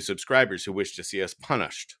some new subscribers who wish to see us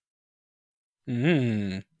punished.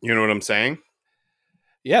 You know what I'm saying?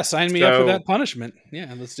 Yeah, sign me up for that punishment.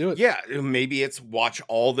 Yeah, let's do it. Yeah, maybe it's watch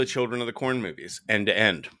all the Children of the Corn movies end to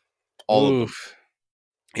end, all of them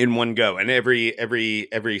in one go, and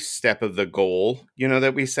every step of the goal,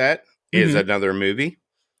 that we set is another movie.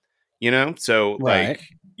 So right.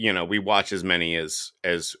 we watch as many as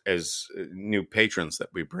new patrons that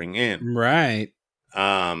we bring in. Right.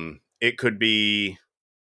 It could be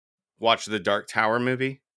watch the Dark Tower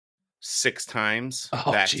movie 6 times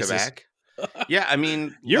back to back. Yeah, I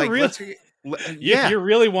mean, you're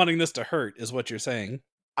really wanting this to hurt, is what you're saying.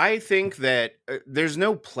 I think that there's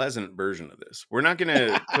no pleasant version of this. We're not going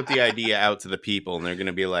to put the idea out to the people, and they're going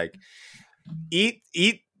to be like, eat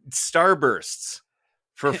starbursts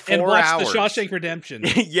for 4 and watch hours. The Shawshank Redemption.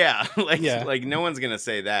 Like no one's going to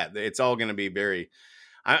say that. It's all going to be very.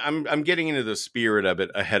 I'm getting into the spirit of it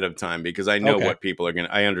ahead of time because I know what people are going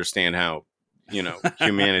to. I understand how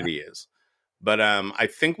humanity is. But I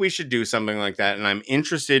think we should do something like that. And I'm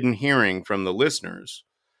interested in hearing from the listeners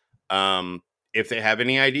if they have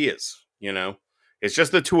any ideas. It's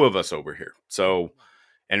just the 2 of us over here. So,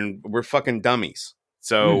 and we're fucking dummies.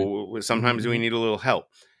 So sometimes we need a little help.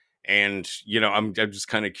 And, I'm just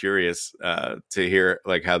kind of curious to hear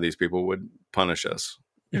like how these people would punish us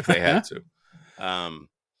if they had to.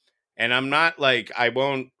 And I'm not like, I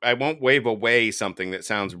won't wave away something that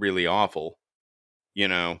sounds really awful.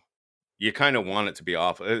 You kind of want it to be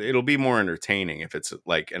awful. It'll be more entertaining if it's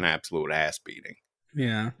like an absolute ass beating.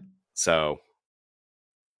 Yeah. So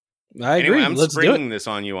I agree. Anyway, I'm springing this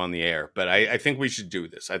on you on the air, but I think we should do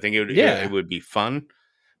this. I think it would be fun.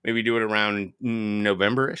 Maybe do it around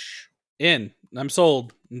November-ish. I'm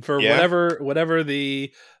sold. And for whatever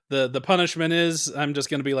the punishment is, I'm just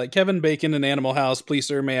going to be like, Kevin Bacon in Animal House, please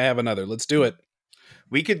sir, may I have another? Let's do it.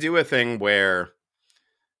 We could do a thing where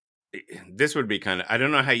this would be kind of, I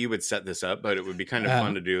don't know how you would set this up, but it would be kind of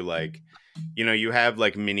fun to do like, you have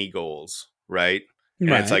like mini goals, right? And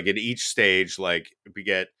it's like at each stage, like if we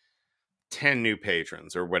get 10 new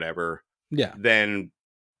patrons or whatever, then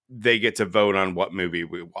they get to vote on what movie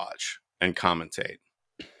we watch and commentate.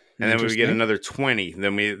 And then when we get another 20,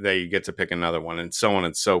 then they get to pick another one, and so on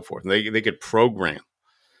and so forth. And they could program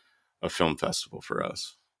a film festival for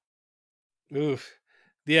us. Oof.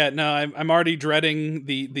 Yeah, no, I'm already dreading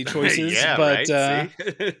the choices. Yeah, but right?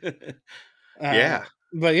 Yeah.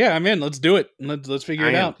 But yeah, I'm in. Let's do it. Let's figure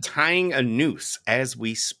it out. I'm tying a noose as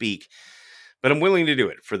we speak. But I'm willing to do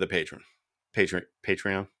it for the patron.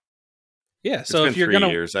 Patreon? Yeah. It's so been if you're 3 gonna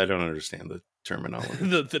years, I don't understand the terminology.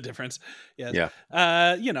 the difference. Yes.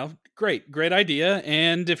 Yeah. Great idea.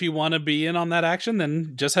 And if you want to be in on that action,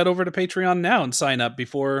 then just head over to Patreon now and sign up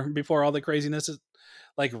before all the craziness is,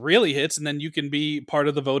 really hits, and then you can be part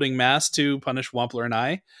of the voting mass to punish Wampler and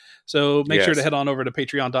I. So make sure to head on over to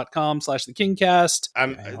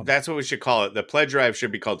patreon.com/thekingcast. That's what we should call it. The pledge drive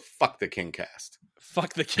should be called Fuck the Kingcast.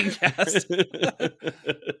 Fuck the Kingcast.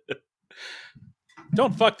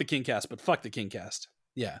 Don't fuck the Kingcast, but fuck the Kingcast.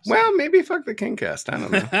 Yeah. So. Well, maybe fuck the Kingcast. I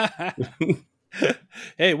don't know.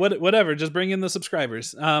 Hey, whatever. Just bring in the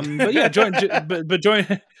subscribers. But yeah, join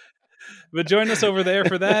us over there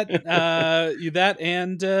for that.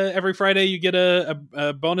 And every Friday you get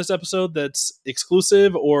a bonus episode that's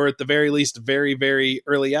exclusive, or at the very least, very, very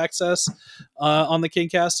early access on the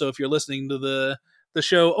Kingcast. So if you're listening to the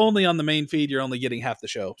show only on the main feed, you're only getting half the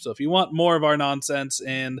show. So if you want more of our nonsense,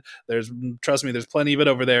 and trust me, there's plenty of it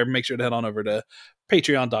over there, make sure to head on over to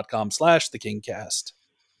patreon.com/thekingcast.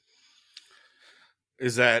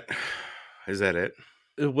 Is that it?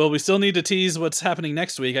 Well, we still need to tease what's happening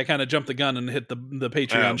next week. I kind of jumped the gun and hit the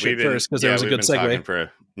Patreon shit first because there was a good segue.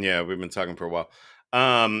 We've been talking for a while.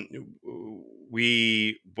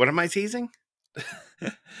 What am I teasing?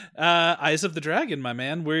 Eyes of the Dragon, my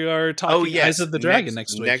man. We are talking Eyes of the Dragon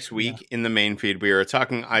next week. Next week in the main feed, we are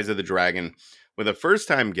talking Eyes of the Dragon with a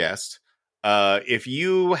first-time guest. If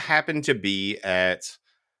you happen to be at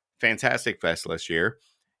Fantastic Fest last year,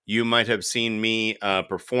 you might have seen me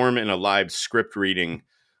perform in a live script reading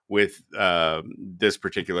with this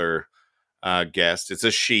particular guest. It's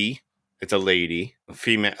a she. It's a lady, a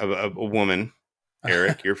female, a woman.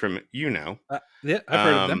 Eric, you're from, yeah, I've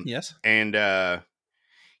heard of them. Yes, and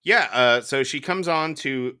so she comes on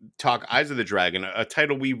to talk Eyes of the Dragon, a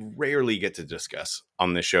title we rarely get to discuss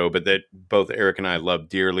on this show, but that both Eric and I love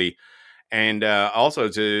dearly, and also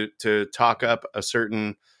to talk up a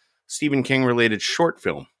certain Stephen King related short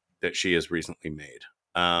film that she has recently made.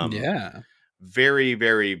 Very,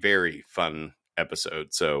 very, very fun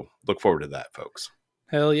episode. So look forward to that, folks.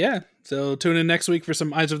 Hell yeah. So tune in next week for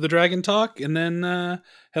some Eyes of the Dragon talk, and then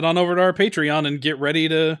head on over to our Patreon and get ready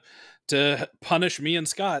to punish me and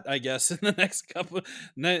Scott, I guess, in the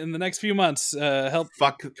next few months. Help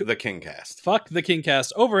fuck the Kingcast. Fuck the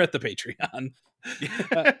Kingcast over at the Patreon.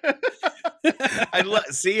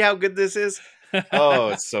 See how good this is? Oh,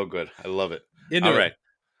 it's so good. I love it. All right.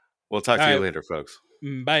 We'll talk to you later, folks.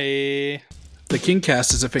 Bye. The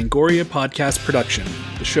Kingcast is a Fangoria podcast production.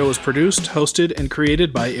 The show is produced, hosted, and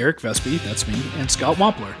created by Eric Vespi, that's me, and Scott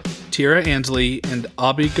Wampler. Tira Ansley and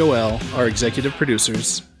Abby Goel are executive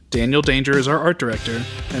producers. Daniel Danger is our art director,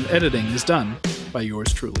 and editing is done by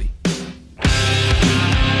yours truly.